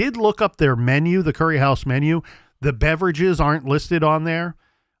 I did look up their menu, the Curry House menu. The beverages aren't listed on there.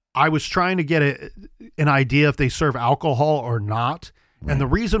 I was trying to get an idea if they serve alcohol or not. Right. And the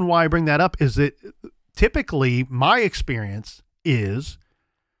reason why I bring that up is that typically my experience is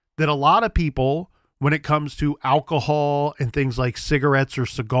that a lot of people, when it comes to alcohol and things like cigarettes or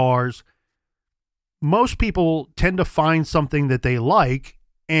cigars, most people tend to find something that they like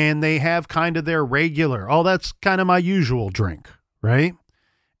and they have kind of their regular, that's kind of my usual drink, right?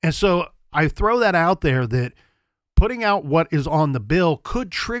 And so I throw that out there that putting out what is on the bill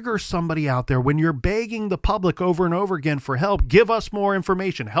could trigger somebody out there when you're begging the public over and over again for help. Give us more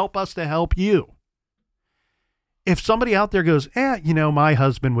information. Help us to help you. If somebody out there goes, my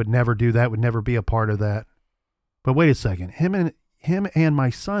husband would never do that, would never be a part of that. But wait a second. Him and my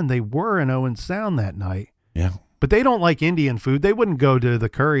son, they were in Owen Sound that night. Yeah. But they don't like Indian food. They wouldn't go to the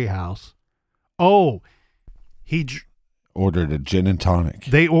Curry House. He ordered a gin and tonic.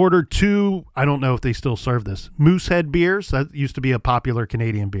 They ordered 2, I don't know if they still serve this, Moosehead beers. That used to be a popular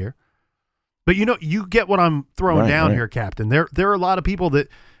Canadian beer. But you get what I'm throwing down here, Captain. There are a lot of people that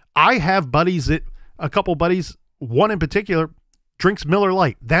I have a couple buddies, one in particular, drinks Miller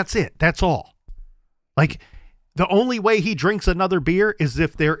Lite. That's it. That's all. Like, The only way he drinks another beer is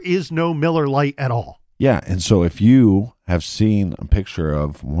if there is no Miller Lite at all. Yeah, and so if you have seen a picture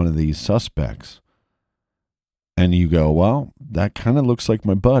of one of these suspects and you go, well, that kind of looks like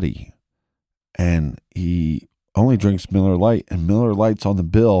my buddy, and he only drinks Miller Lite and Miller Lite's on the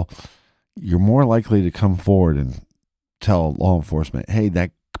bill, you're more likely to come forward and tell law enforcement, hey,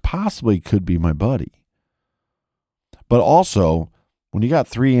 that possibly could be my buddy. But also, when you got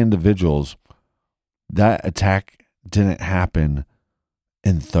 3 individuals, that attack didn't happen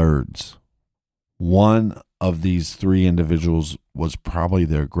in thirds. One of these 3 individuals was probably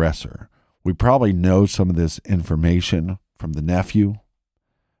the aggressor. We probably know some of this information from the nephew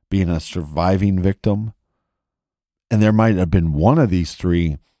being a surviving victim. And there might have been one of these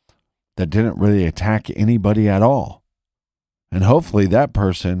 3 that didn't really attack anybody at all. And hopefully that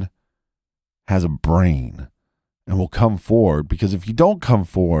person has a brain and will come forward, because if you don't come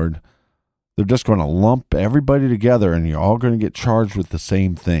forward, they're just going to lump everybody together and you're all going to get charged with the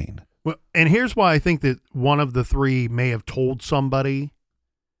same thing. Well, and here's why I think that one of the 3 may have told somebody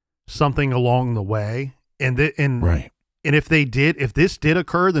something along the way. Right. And if this did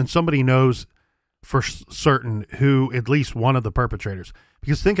occur, then somebody knows for certain who at least one of the perpetrators.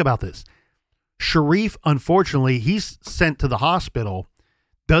 Because think about this. Sharif, unfortunately, he's sent to the hospital,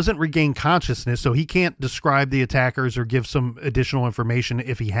 doesn't regain consciousness, so he can't describe the attackers or give some additional information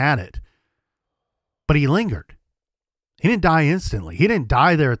if he had it. But he lingered. He didn't die instantly. He didn't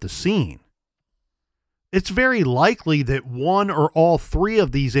die there at the scene. It's very likely that one or all 3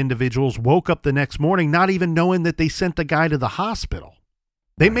 of these individuals woke up the next morning not even knowing that they sent the guy to the hospital.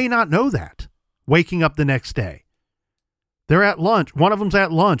 They may not know that, waking up the next day. They're at lunch. One of them's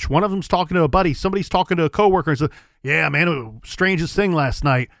at lunch. One of them's talking to a buddy. Somebody's talking to a coworker and says, yeah, man, it was the strangest thing last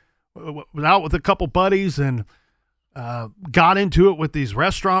night. Was out with a couple buddies and got into it with these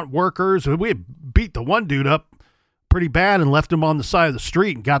restaurant workers. We had beat the one dude up pretty bad and left him on the side of the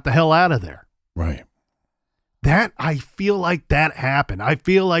street and got the hell out of there. Right. That, I feel like that happened. I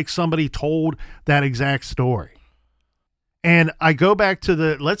feel like somebody told that exact story. And I go back to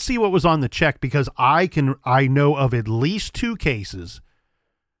let's see what was on the check, because I know of at least 2 cases,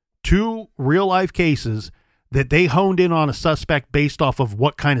 2 real life cases that they honed in on a suspect based off of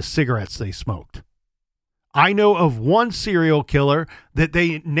what kind of cigarettes they smoked. I know of one serial killer that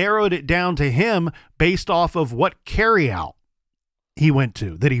they narrowed it down to him based off of what carryout he went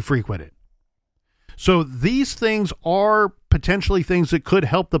to, that he frequented. So these things are potentially things that could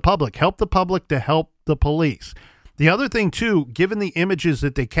help the public to help the police. The other thing too, given the images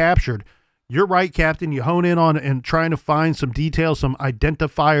that they captured, you're right, Captain, you hone in on and trying to find some details, some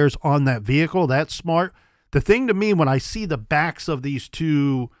identifiers on that vehicle. That's smart. The thing to me, when I see the backs of these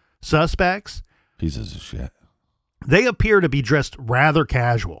 2 suspects, pieces of shit, they appear to be dressed rather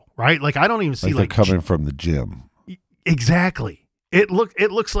casual, right? Like I don't even see like they're coming from the gym. Exactly. It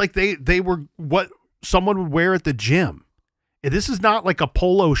looks like they were what someone would wear at the gym. This is not like a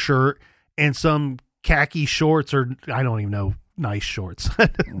polo shirt and some khaki shorts, or I don't even know, nice shorts.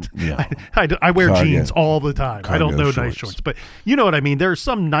 Yeah. I wear jeans all the time. I don't know shorts. Nice shorts, but you know what I mean? There's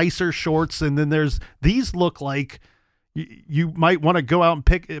some nicer shorts, and then these look like you might want to go out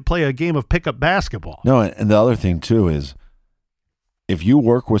and play a game of pickup basketball. No, and the other thing too is, if you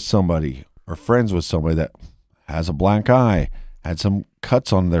work with somebody or friends with somebody that has a black eye, had some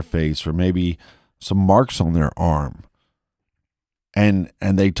cuts on their face, or maybe some marks on their arm, and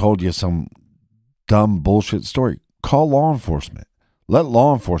they told you some dumb bullshit story, call law enforcement. Let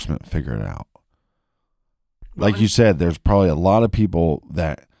law enforcement figure it out. Like you said, there's probably a lot of people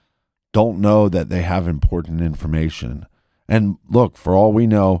that don't know that they have important information. And look, for all we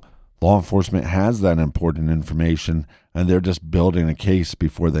know, law enforcement has that important information, and they're just building a case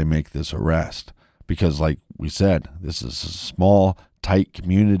before they make this arrest. Because like we said, this is a small, tight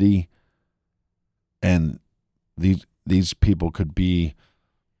community, and these people could be,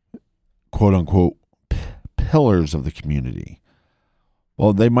 quote unquote, pillars of the community.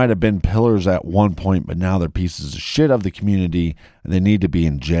 Well, they might have been pillars at one point, but now they're pieces of shit of the community, and they need to be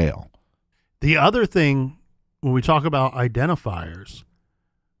in jail. The other thing, when we talk about identifiers,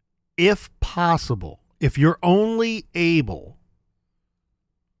 if possible, if you're only able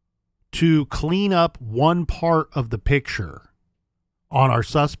to clean up one part of the picture on our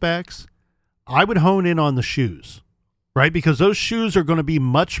suspects, I would hone in on the shoes, right? Because those shoes are going to be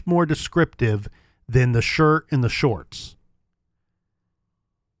much more descriptive than the shirt and the shorts.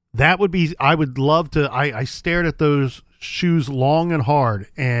 That would be, I would love to, I stared at those shoes long and hard,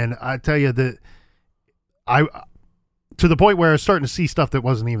 and I tell you that to the point where I was starting to see stuff that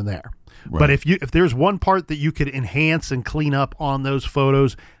wasn't even there. Right. But if there's one part that you could enhance and clean up on those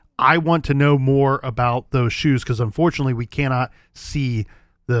photos, I want to know more about those shoes because unfortunately we cannot see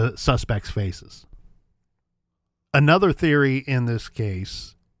the suspects' faces. Another theory in this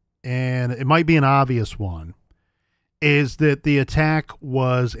case, and it might be an obvious one, is that the attack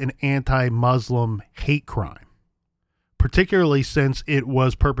was an anti-Muslim hate crime, particularly since it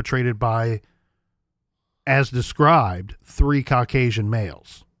was perpetrated by, as described, 3 Caucasian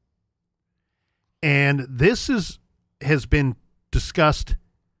males. And this has been discussed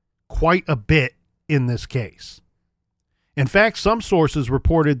quite a bit in this case. In fact, some sources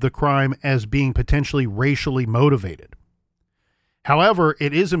reported the crime as being potentially racially motivated. However,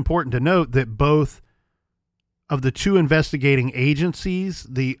 it is important to note that both of the 2 investigating agencies,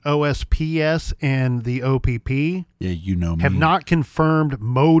 the OSPS and the OPP, have not confirmed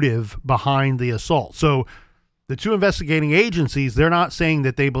motive behind the assault. So the 2 investigating agencies, they're not saying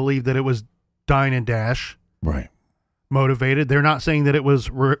that they believe that it was Dine and Dash motivated. They're not saying that it was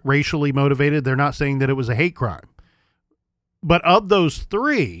racially motivated. They're not saying that it was a hate crime. But of those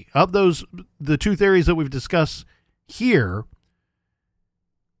 3, the 2 theories that we've discussed here,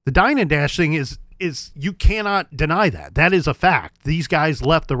 the Dine and Dash thing is you cannot deny that. That is a fact. These guys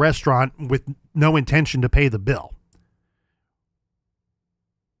left the restaurant with no intention to pay the bill.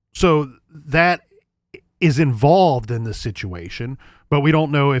 So that is involved in this situation, but we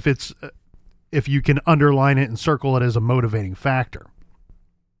don't know if you can underline it and circle it as a motivating factor.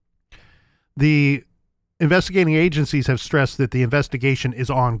 The investigating agencies have stressed that the investigation is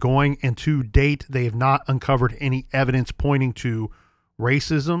ongoing, and to date, they have not uncovered any evidence pointing to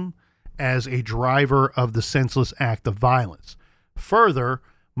racism as a driver of the senseless act of violence. Further,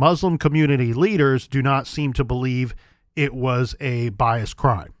 Muslim community leaders do not seem to believe it was a biased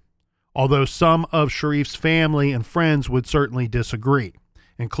crime, although some of Sharif's family and friends would certainly disagree,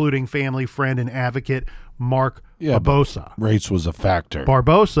 including family friend and advocate Mark Barbosa. Race was a factor.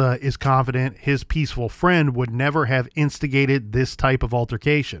 Barbosa is confident his peaceful friend would never have instigated this type of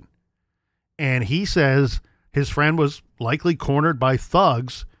altercation. And he says his friend was likely cornered by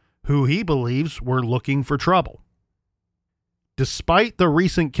thugs who he believes were looking for trouble. Despite the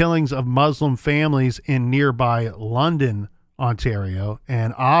recent killings of Muslim families in nearby London, Ontario,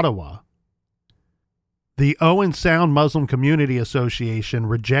 and Ottawa, the Owen Sound Muslim Community Association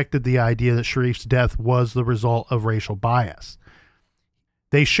rejected the idea that Sharif's death was the result of racial bias.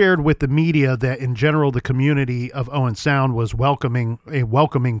 They shared with the media that in general the community of Owen Sound was a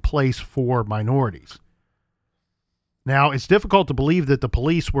welcoming place for minorities. Now, it's difficult to believe that the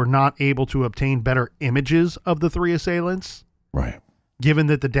police were not able to obtain better images of the 3 assailants, given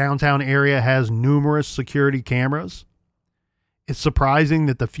that the downtown area has numerous security cameras. It's surprising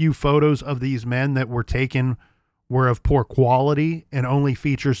that the few photos of these men that were taken were of poor quality and only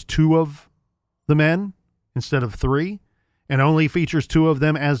features 2 of the men instead of 3, and only features 2 of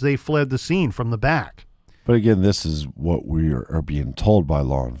them as they fled the scene from the back. But again, this is what we are being told by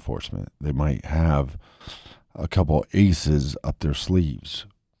law enforcement. They might have a couple aces up their sleeves.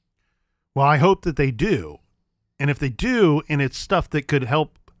 Well, I hope that they do. And if they do, and it's stuff that could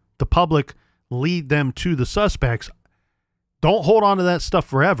help the public lead them to the suspects, don't hold on to that stuff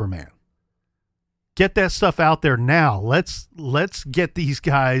forever, man. Get that stuff out there now. Let's get these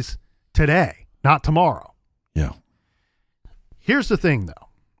guys today, not tomorrow. Yeah. Here's the thing, though.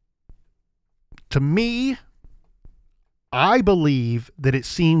 To me, I believe that it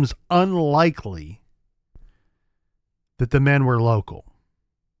seems unlikely that the men were local.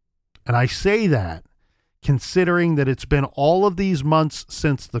 And I say that considering that it's been all of these months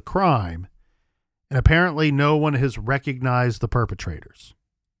since the crime, and apparently no one has recognized the perpetrators.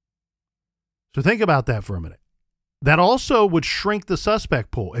 So think about that for a minute. That also would shrink the suspect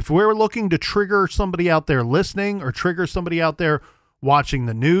pool. If we're looking to trigger somebody out there listening or trigger somebody out there watching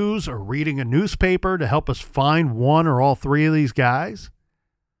the news or reading a newspaper to help us find 1 or all 3 of these guys,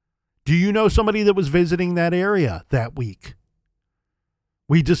 do you know somebody that was visiting that area that week?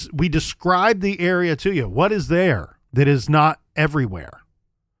 We described the area to you. What is there that is not everywhere?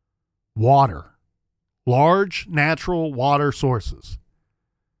 Water. Large natural water sources.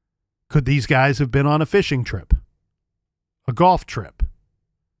 Could these guys have been on a fishing trip? A golf trip?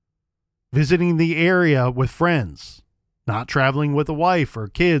 Visiting the area with friends? Not traveling with a wife or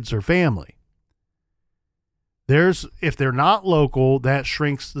kids or family? If they're not local, that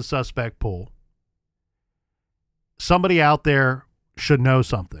shrinks the suspect pool. Somebody out there should know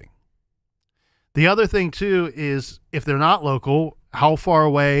something. The other thing, too, is if they're not local, how far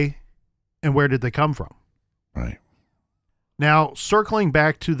away and where did they come from? Right. Now, circling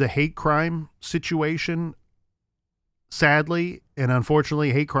back to the hate crime situation, sadly and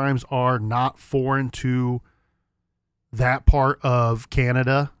unfortunately, hate crimes are not foreign to that part of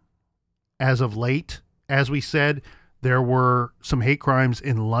Canada as of late. As we said, there were some hate crimes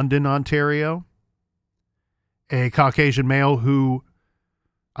in London, Ontario. A Caucasian male who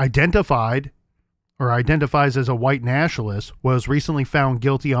identifies as a white nationalist was recently found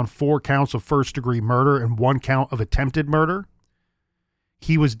guilty on 4 counts of first-degree murder and 1 count of attempted murder.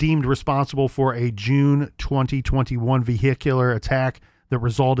 He was deemed responsible for a June 2021 vehicular attack that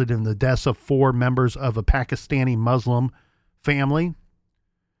resulted in the deaths of 4 members of a Pakistani Muslim family,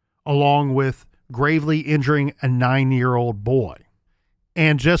 along with gravely injuring a 9-year-old boy.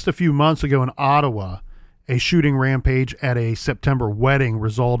 And just a few months ago in Ottawa, a shooting rampage at a September wedding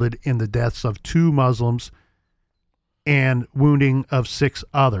resulted in the deaths of 2 Muslims and wounding of 6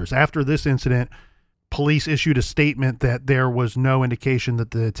 others. After this incident, police issued a statement that there was no indication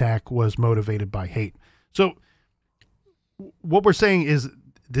that the attack was motivated by hate. So what we're saying is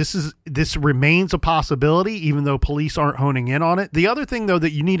this remains a possibility, even though police aren't honing in on it. The other thing, though,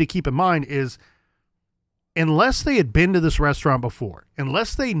 that you need to keep in mind is unless they had been to this restaurant before,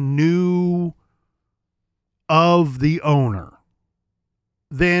 unless they knew of the owner,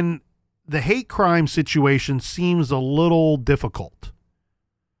 then the hate crime situation seems a little difficult.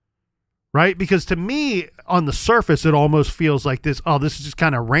 Right? Because to me, on the surface, it almost feels like this is just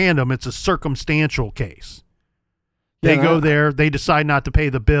kind of random. It's a circumstantial case. They go there, they decide not to pay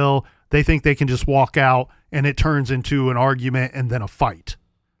the bill, they think they can just walk out, and it turns into an argument and then a fight.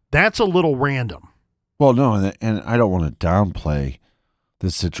 That's a little random. Well, no, and I don't want to downplay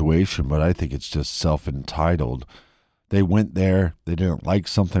this situation, but I think it's just self-entitled. They went there, they didn't like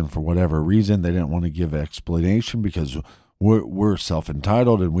something for whatever reason, they didn't want to give an explanation because we're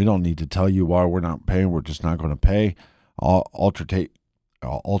self-entitled and we don't need to tell you why we're not paying. We're just not going to pay. Altercation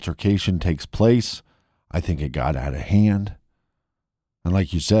takes place. I think it got out of hand. And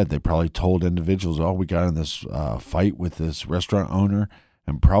like you said, they probably told individuals, we got in this fight with this restaurant owner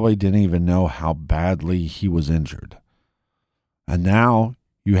and probably didn't even know how badly he was injured. And now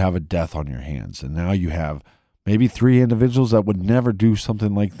you have a death on your hands. And now you have maybe 3 individuals that would never do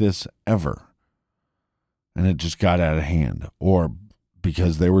something like this ever. And it just got out of hand, or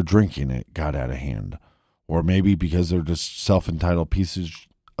because they were drinking, it got out of hand, or maybe because they're just self-entitled pieces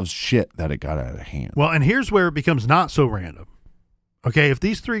of shit that it got out of hand. Well, and here's where it becomes not so random. Okay, if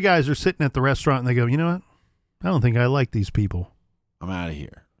these 3 guys are sitting at the restaurant and they go, you know what? I don't think I like these people. I'm out of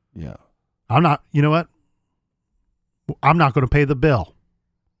here. Yeah. I'm not, you know what? I'm not going to pay the bill.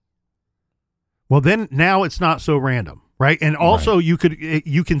 Well, then now it's not so random. Right. And also you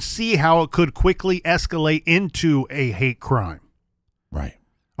can see how it could quickly escalate into a hate crime. Right.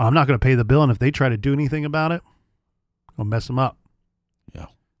 I'm not going to pay the bill. And if they try to do anything about it, I'll mess them up. Yeah.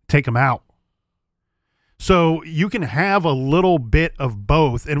 Take them out. So you can have a little bit of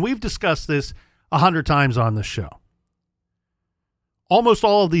both. And we've discussed this 100 times on the show. Almost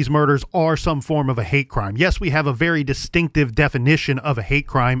all of these murders are some form of a hate crime. Yes, we have a very distinctive definition of a hate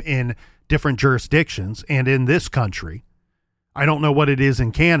crime in different jurisdictions and in this country. I don't know what it is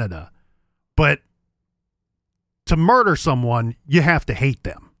in Canada, but to murder someone, you have to hate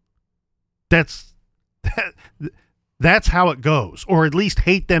them. That's how it goes, or at least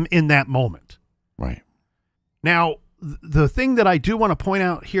hate them in that moment. Right. Now, the thing that I do want to point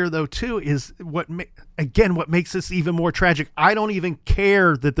out here, though, too, is what makes this even more tragic. I don't even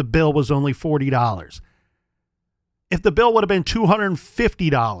care that the bill was only $40. If the bill would have been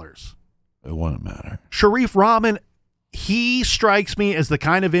 $250, it wouldn't matter. Sharif Rahman, he strikes me as the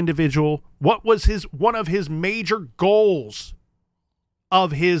kind of individual. What was one of his major goals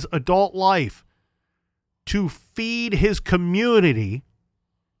of his adult life? To feed his community,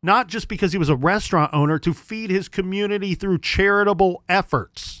 not just because he was a restaurant owner, to feed his community through charitable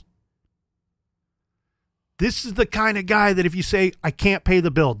efforts. This is the kind of guy that if you say, I can't pay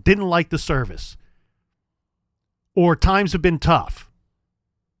the bill, didn't like the service, or times have been tough,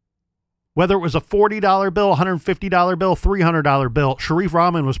 whether it was a $40 bill, $150 bill, $300 bill, Sharif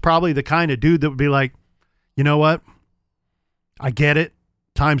Rahman was probably the kind of dude that would be like, you know what? I get it.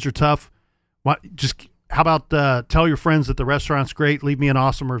 Times are tough. How about tell your friends that the restaurant's great, leave me an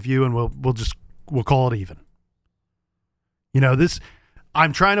awesome review, and we'll call it even. You know,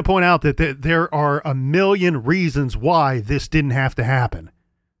 I'm trying to point out that there are a million reasons why this didn't have to happen.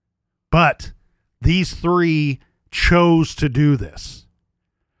 But these 3 chose to do this.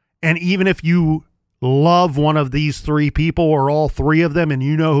 And even if you love one of these 3 people or all 3 of them and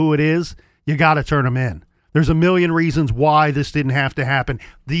you know who it is, you got to turn them in. There's a million reasons why this didn't have to happen.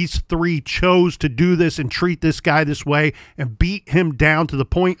 These 3 chose to do this and treat this guy this way and beat him down to the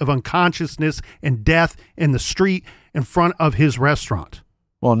point of unconsciousness and death in the street in front of his restaurant.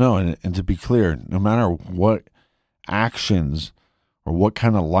 Well, no, and to be clear, no matter what actions or what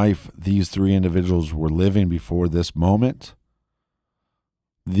kind of life these three individuals were living before this moment,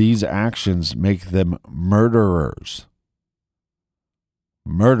 these actions make them murderers.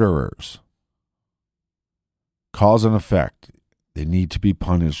 Murderers. Cause and effect. They need to be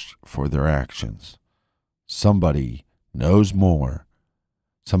punished for their actions. Somebody knows more.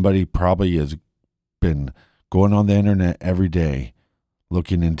 Somebody probably has been going on the internet every day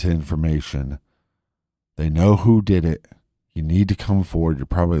looking into information. They know who did it. You need to come forward. You're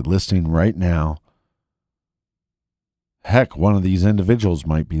probably listening right now. Heck, one of these individuals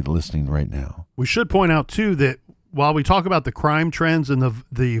might be listening right now. We should point out, too, that while we talk about the crime trends and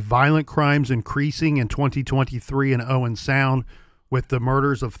the violent crimes increasing in 2023 in Owen Sound with the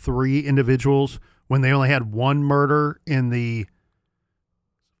murders of 3 individuals when they only had 1 murder in the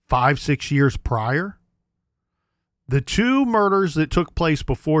 5-6 years prior, the 2 murders that took place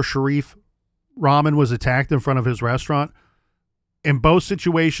before Sharif Rahman was attacked in front of his restaurant, in both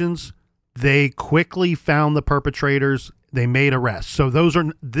situations, they quickly found the perpetrators. They made arrests. So those are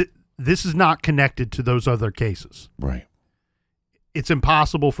this is not connected to those other cases. Right. It's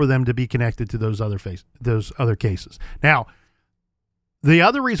impossible for them to be connected to those other cases. Now, the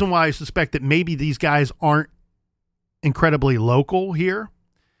other reason why I suspect that maybe these guys aren't incredibly local here,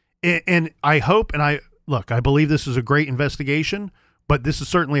 and I hope, and I believe this is a great investigation, but this is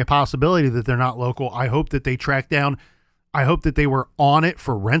certainly a possibility that they're not local. I hope that they track down, I hope that they were on it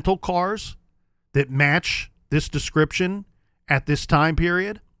for rental cars that match this description at this time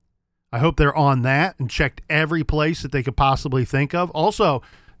period. I hope they're on that and checked every place that they could possibly think of. Also,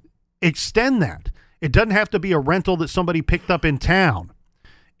 extend that. It doesn't have to be a rental that somebody picked up in town.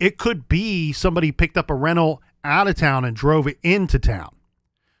 It could be somebody picked up a rental out of town and drove it into town.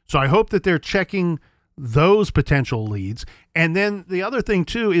 So I hope that they're checking those potential leads. And then the other thing,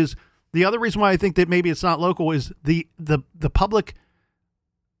 too, is the other reason why I think that maybe it's not local is the public,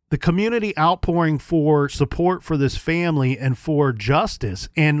 the community outpouring for support for this family and for justice.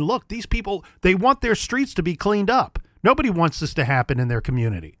 And look, these people, they want their streets to be cleaned up. Nobody wants this to happen in their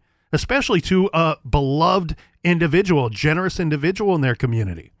community, especially to a beloved individual, generous individual in their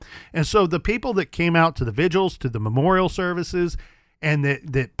community. And so the people that came out to the vigils, to the memorial services, and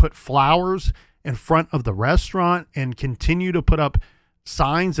that put flowers in front of the restaurant and continue to put up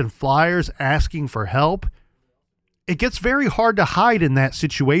signs and flyers asking for help, it gets very hard to hide in that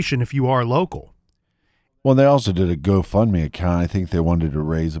situation if you are local. Well, they also did a GoFundMe account. I think they wanted to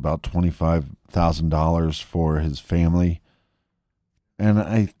raise about $25,000 for his family. And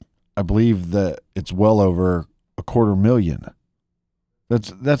I believe that it's well over $250,000.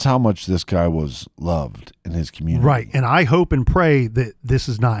 That's how much this guy was loved in his community. Right. And I hope and pray that this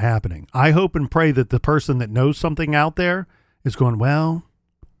is not happening. I hope and pray that the person that knows something out there is going, well,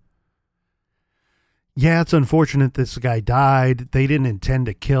 yeah, it's unfortunate this guy died. They didn't intend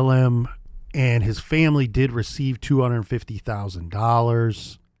to kill him. And his family did receive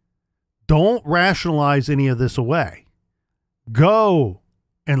 $250,000. Don't rationalize any of this away. Go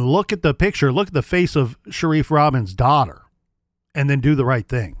and look at the picture. Look at the face of Sharif Rahman's daughter. And then do the right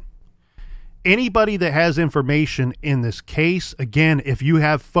thing. Anybody that has information in this case, again, if you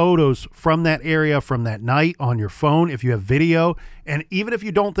have photos from that area, from that night on your phone, if you have video, and even if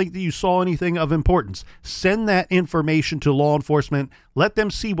you don't think that you saw anything of importance, send that information to law enforcement. Let them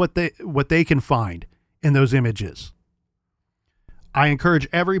see what they can find in those images. I encourage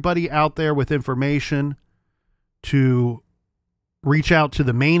everybody out there with information to reach out to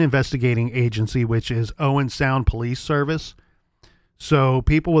the main investigating agency, which is Owen Sound Police Service. So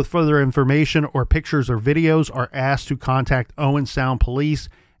people with further information or pictures or videos are asked to contact Owen Sound Police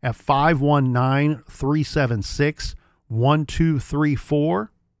at 519-376-1234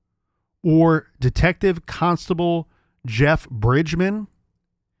 or Detective Constable Geoff Bridgeman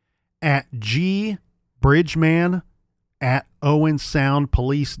at gbridgeman at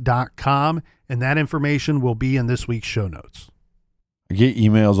owensoundpolice.com, and that information will be in this week's show notes. I get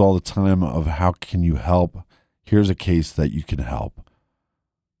emails all the time of how can you help? Here's a case that you can help.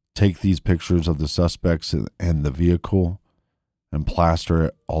 Take these pictures of the suspects and the vehicle and plaster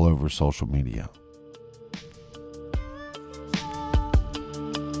it all over social media.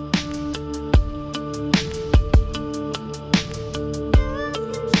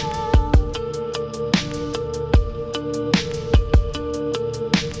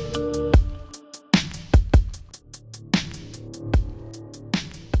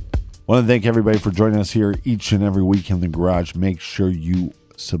 I want to thank everybody for joining us here each and every week in the garage. Make sure you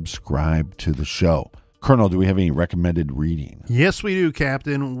subscribe to the show. Colonel, do we have any recommended reading? Yes, we do,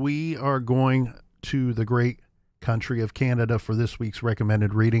 Captain. We are going to the great country of Canada for this week's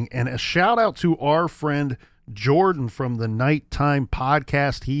recommended reading. And a shout out to our friend Jordan from the Nighttime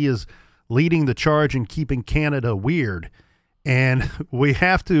Podcast. He is leading the charge in keeping Canada weird. And we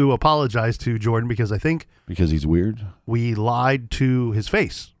have to apologize to Jordan because I think... Because he's weird? We lied to his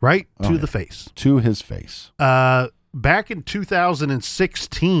face, right? To the face. To his face. Back in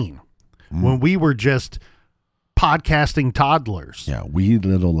 2016, when we were just podcasting toddlers. Yeah, wee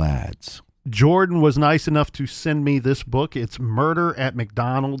little lads. Jordan was nice enough to send me this book. It's Murder at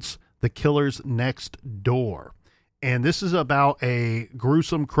McDonald's, The Killer's Next Door. And this is about a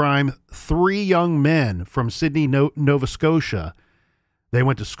gruesome crime. 3 young men from Sydney, Nova Scotia. They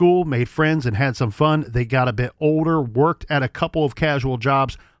went to school, made friends, and had some fun. They got a bit older, worked at a couple of casual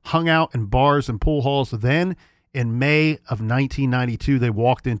jobs, hung out in bars and pool halls. Then, in May of 1992, they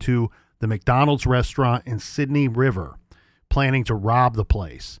walked into the McDonald's restaurant in Sydney River, planning to rob the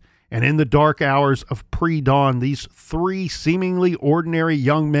place. And in the dark hours of pre-dawn, these 3 seemingly ordinary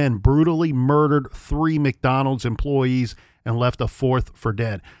young men brutally murdered 3 McDonald's employees and left a 4th for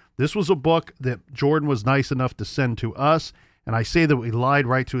dead. This was a book that Jordan was nice enough to send to us. And I say that we lied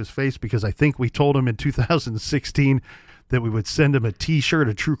right to his face because I think we told him in 2016 that we would send him a T-shirt,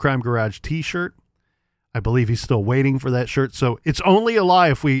 a True Crime Garage T-shirt. I believe he's still waiting for that shirt. So it's only a lie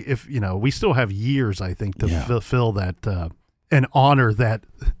if we still have years, I think, to fulfill that and honor that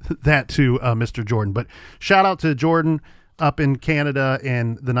to Mr. Jordan. But shout out to Jordan up in Canada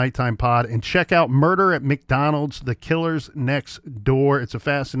and the Nighttime Pod, and check out Murder at McDonald's, The Killer's Next Door. It's a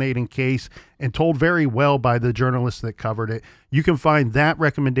fascinating case and told very well by the journalists that covered it. You can find that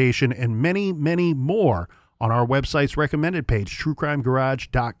recommendation and many, many more on our website's recommended page,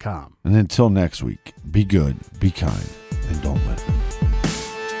 truecrimegarage.com. And until next week, be good, be kind, and don't live.